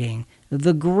reiterating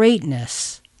the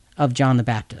greatness of John the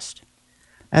Baptist.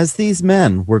 As these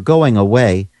men were going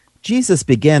away, Jesus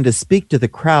began to speak to the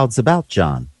crowds about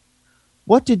John.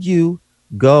 What did you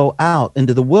go out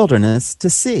into the wilderness to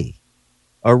see?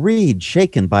 A reed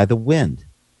shaken by the wind.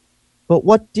 But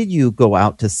what did you go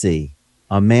out to see?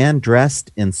 A man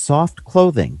dressed in soft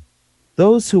clothing.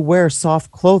 Those who wear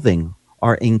soft clothing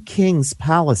are in kings'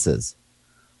 palaces.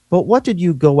 But what did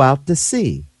you go out to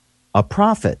see? A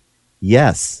prophet.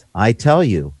 Yes, I tell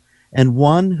you, and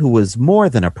one who is more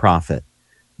than a prophet.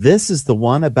 This is the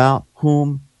one about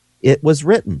whom it was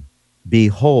written,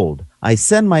 Behold, I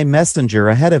send my messenger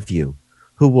ahead of you,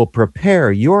 who will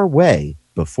prepare your way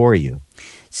before you.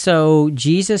 So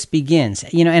Jesus begins,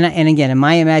 and again, in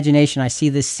my imagination, I see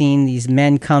this scene. These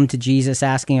men come to Jesus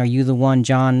asking, are you the one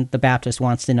John the Baptist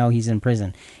wants to know? He's in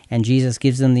prison. And Jesus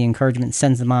gives them the encouragement and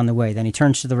sends them on the way. Then he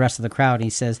turns to the rest of the crowd and he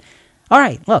says, all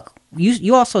right, look,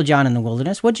 you all saw John in the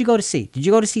wilderness. What'd you go to see? Did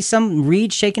you go to see some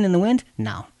reed shaken in the wind?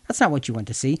 No, that's not what you went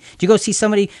to see. Did you go see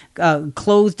somebody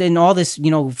clothed in all this,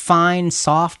 fine,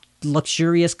 soft,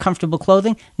 luxurious, comfortable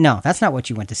clothing? No, that's not what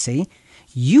you went to see.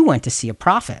 You went to see a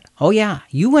prophet. Oh yeah,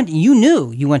 you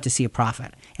knew you went to see a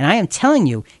prophet. And I am telling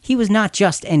you, he was not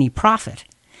just any prophet.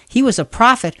 He was a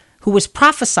prophet who was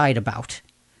prophesied about.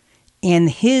 And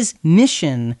his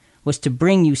mission was to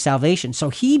bring you salvation. So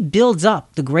he builds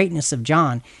up the greatness of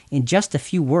John in just a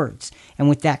few words. And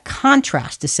with that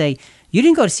contrast to say, you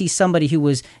didn't go to see somebody who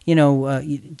was,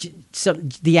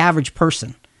 the average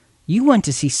person. You went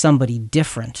to see somebody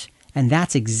different. And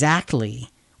that's exactly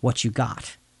what you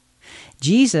got.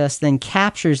 Jesus then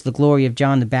captures the glory of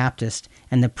John the Baptist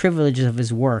and the privileges of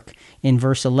his work in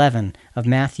verse 11 of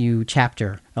Matthew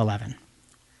chapter 11.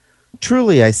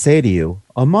 Truly I say to you,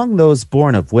 among those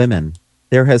born of women,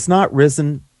 there has not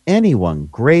risen anyone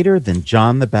greater than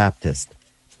John the Baptist.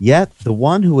 Yet the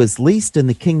one who is least in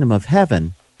the kingdom of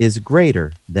heaven is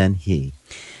greater than he.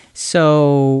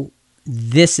 So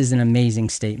this is an amazing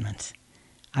statement.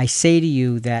 I say to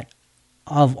you that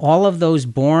of all of those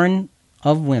born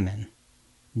of women,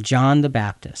 John the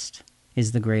Baptist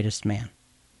is the greatest man.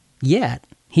 Yet,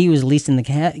 he who is least in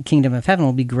the kingdom of heaven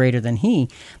will be greater than he.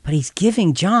 But he's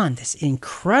giving John this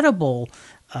incredible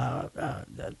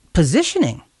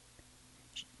positioning,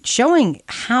 showing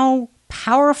how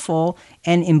powerful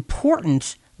and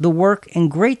important the work and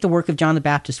great the work of John the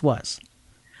Baptist was.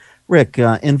 Rick,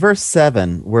 in verse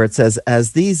 7, where it says,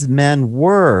 as these men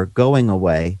were going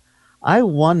away, I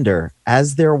wonder,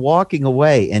 as they're walking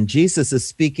away and Jesus is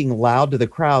speaking loud to the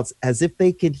crowds as if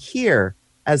they could hear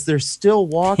as they're still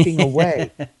walking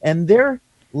away, and they're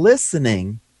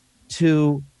listening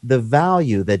to the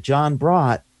value that John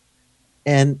brought.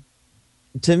 And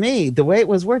to me, the way it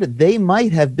was worded, they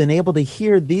might have been able to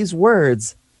hear these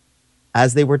words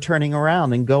as they were turning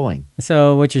around and going.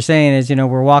 So what you're saying is,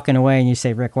 we're walking away and you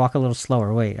say, Rick, walk a little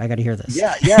slower. Wait, I got to hear this.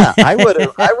 Yeah. I would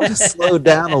have slowed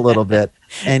down a little bit.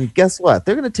 And guess what?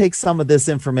 They're going to take some of this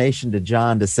information to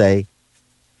John to say,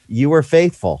 you were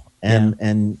faithful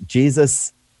and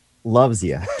Jesus loves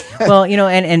you. Well,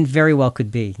 and very well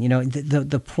could be.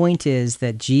 The point is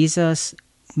that Jesus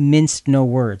minced no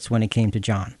words when it came to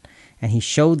John. And he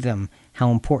showed them how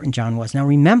important John was. Now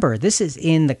remember, this is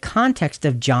in the context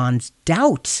of John's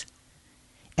doubt.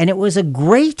 And it was a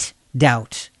great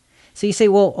doubt. So you say,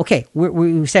 well, okay,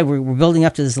 we said we're building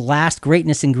up to this last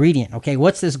greatness ingredient. Okay,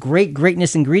 what's this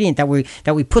greatness ingredient that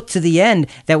we put to the end,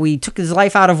 that we took his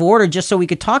life out of order just so we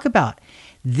could talk about?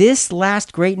 This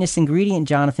last greatness ingredient,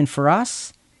 Jonathan, for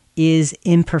us is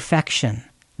imperfection.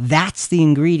 That's the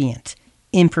ingredient,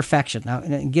 imperfection. Now,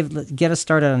 get us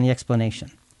started on the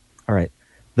explanation. All right.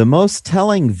 The most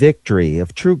telling victory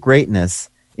of true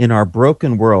greatness in our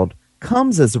broken world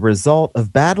comes as a result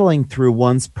of battling through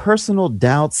one's personal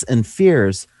doubts and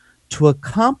fears to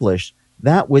accomplish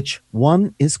that which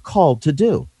one is called to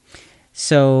do.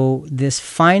 So this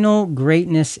final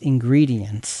greatness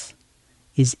ingredient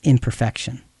is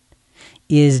imperfection,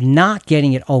 is not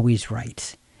getting it always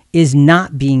right, is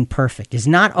not being perfect, is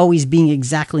not always being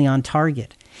exactly on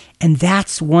target. And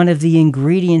that's one of the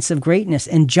ingredients of greatness.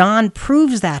 And John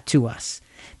proves that to us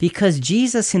because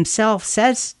Jesus himself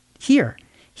says here,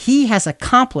 he has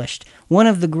accomplished one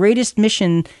of the greatest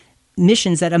missions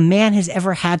that a man has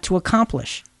ever had to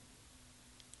accomplish.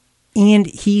 And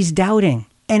he's doubting.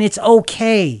 And it's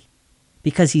okay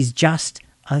because he's just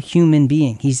a human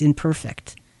being. He's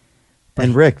imperfect.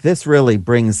 And Rick, this really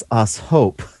brings us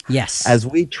hope. Yes. As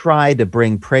we try to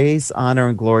bring praise, honor,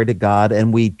 and glory to God,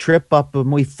 and we trip up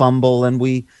and we fumble and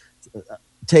we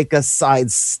take a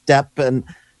side step,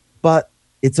 but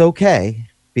it's okay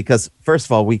because, first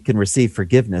of all, we can receive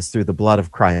forgiveness through the blood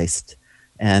of Christ.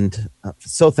 And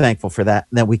so thankful for that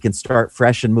we can start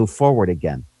fresh and move forward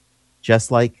again, just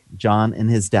like John in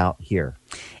his doubt here.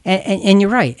 And you're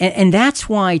right. And that's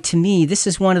why, to me, this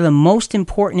is one of the most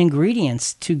important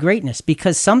ingredients to greatness,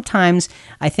 because sometimes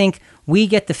I think we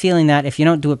get the feeling that if you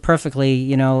don't do it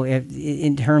perfectly,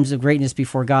 in terms of greatness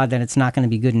before God, then it's not going to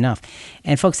be good enough.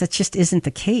 And folks, that just isn't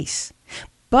the case.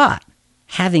 But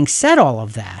having said all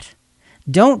of that,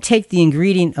 don't take the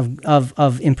ingredient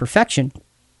of imperfection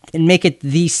and make it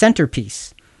the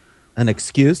centerpiece. An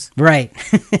excuse? Right.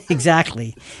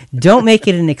 Exactly. Don't make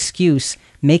it an excuse.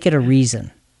 Make it a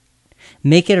reason.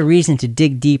 Make it a reason to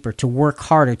dig deeper, to work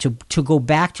harder, to go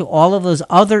back to all of those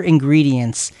other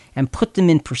ingredients and put them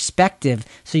in perspective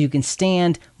so you can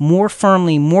stand more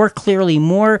firmly, more clearly,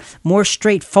 more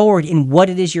straightforward in what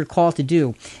it is you're called to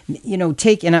do.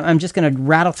 And I'm just going to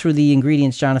rattle through the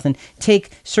ingredients, Jonathan.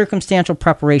 Take circumstantial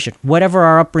preparation, whatever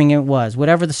our upbringing was,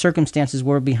 whatever the circumstances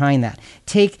were behind that.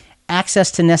 Take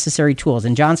access to necessary tools.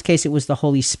 In John's case, it was the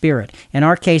Holy Spirit. In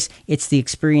our case, it's the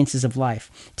experiences of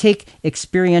life. Take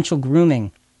experiential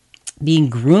grooming, being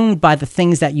groomed by the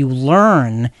things that you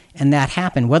learn and that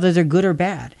happen, whether they're good or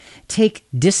bad. Take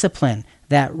discipline,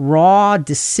 that raw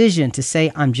decision to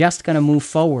say, I'm just going to move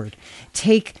forward.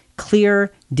 Take clearly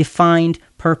defined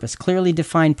purpose.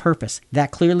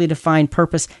 That clearly defined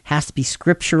purpose has to be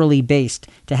scripturally based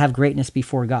to have greatness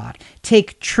before God.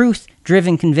 Take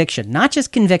truth-driven conviction, not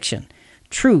just conviction,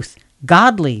 truth,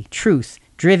 godly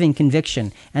truth-driven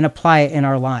conviction, and apply it in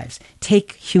our lives.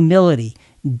 Take humility,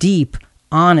 deep,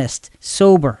 honest,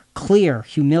 sober, clear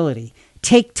humility.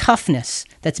 Take toughness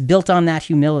that's built on that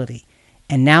humility,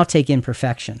 and now take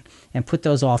imperfection and put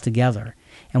those all together.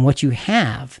 And what you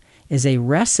have is a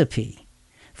recipe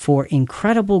for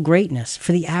incredible greatness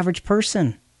for the average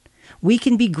person. We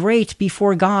can be great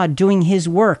before God doing his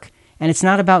work, and it's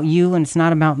not about you and it's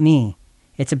not about me.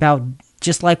 It's about,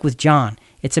 just like with John,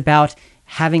 it's about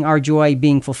having our joy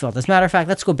being fulfilled. As a matter of fact,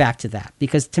 let's go back to that,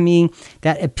 because to me,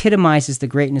 that epitomizes the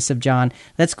greatness of John.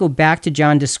 Let's go back to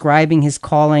John describing his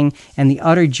calling and the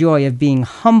utter joy of being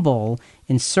humble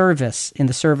in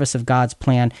the service of God's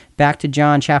plan. Back to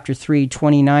John chapter 3,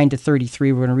 29 to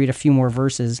 33. We're going to read a few more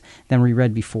verses than we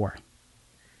read before.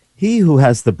 He who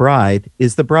has the bride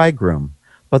is the bridegroom,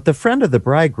 but the friend of the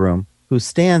bridegroom who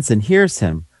stands and hears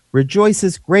him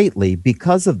rejoices greatly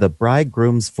because of the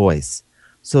bridegroom's voice.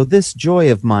 So this joy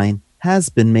of mine has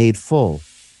been made full.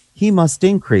 He must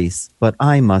increase, but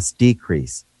I must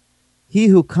decrease. He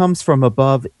who comes from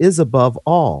above is above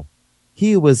all.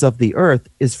 He who is of the earth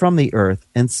is from the earth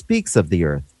and speaks of the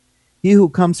earth. He who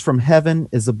comes from heaven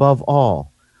is above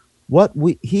all. What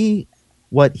he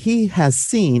has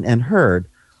seen and heard,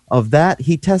 of that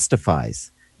he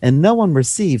testifies, and no one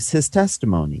receives his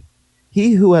testimony.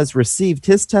 He who has received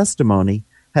his testimony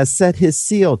has set his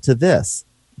seal to this,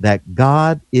 that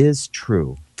God is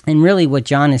true. And really what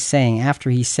John is saying after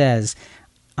he says,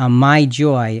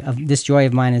 this joy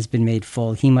of mine has been made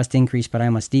full. He must increase, but I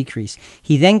must decrease.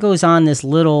 He then goes on this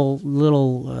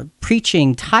little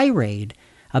preaching tirade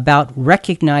about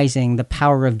recognizing the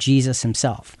power of Jesus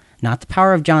himself. Not the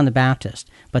power of John the Baptist,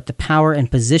 but the power and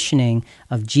positioning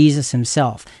of Jesus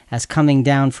himself as coming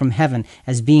down from heaven,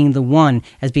 as being the one,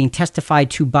 as being testified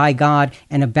to by God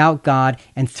and about God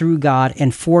and through God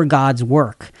and for God's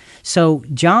work. So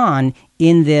John,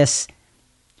 in this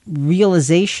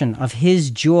realization of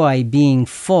his joy being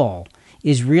full,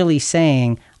 is really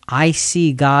saying, I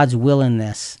see God's will in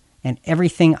this, and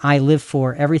everything I live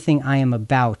for, everything I am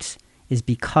about, is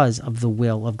because of the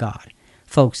will of God.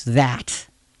 Folks, that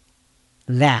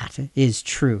is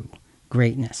true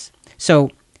greatness. So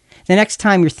the next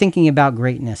time you're thinking about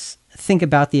greatness, think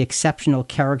about the exceptional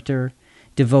character,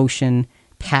 devotion,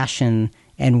 passion,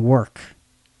 and work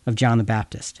of John the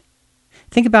Baptist.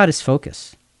 Think about his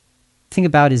focus. Think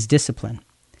about his discipline.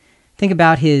 Think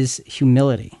about his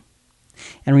humility.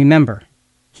 And remember,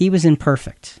 he was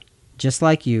imperfect, just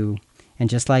like you and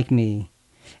just like me,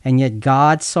 and yet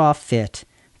God saw fit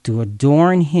to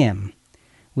adorn him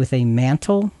with a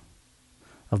mantle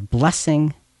of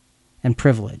blessing and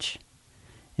privilege.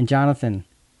 And Jonathan,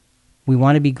 we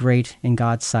want to be great in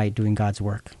God's sight doing God's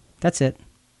work. That's it.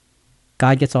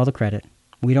 God gets all the credit.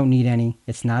 We don't need any.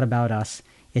 It's not about us.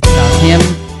 It's about him.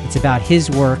 It's about his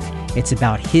work. It's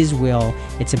about his will.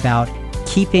 It's about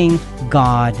keeping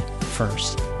God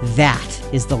first.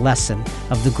 That is the lesson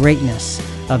of the greatness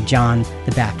of John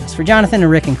the Baptist. For Jonathan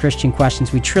and Rick and Christian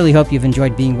Questions, we truly hope you've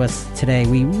enjoyed being with us today.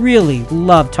 We really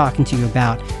love talking to you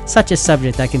about such a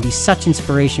subject that can be such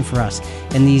inspiration for us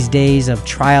in these days of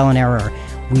trial and error.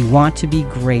 We want to be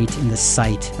great in the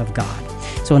sight of God.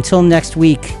 So until next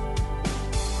week,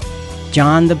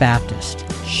 John the Baptist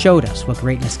showed us what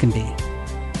greatness can be.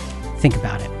 Think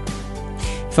about it.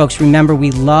 Folks, remember,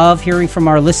 we love hearing from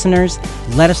our listeners.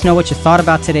 Let us know what you thought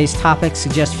about today's topic.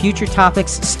 Suggest future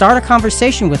topics. Start a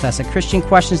conversation with us at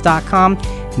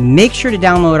ChristianQuestions.com. Make sure to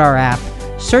download our app.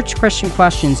 Search Christian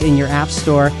Questions in your app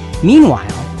store.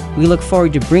 Meanwhile, we look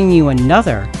forward to bringing you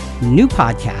another new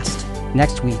podcast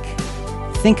next week.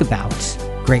 Think about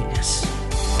greatness.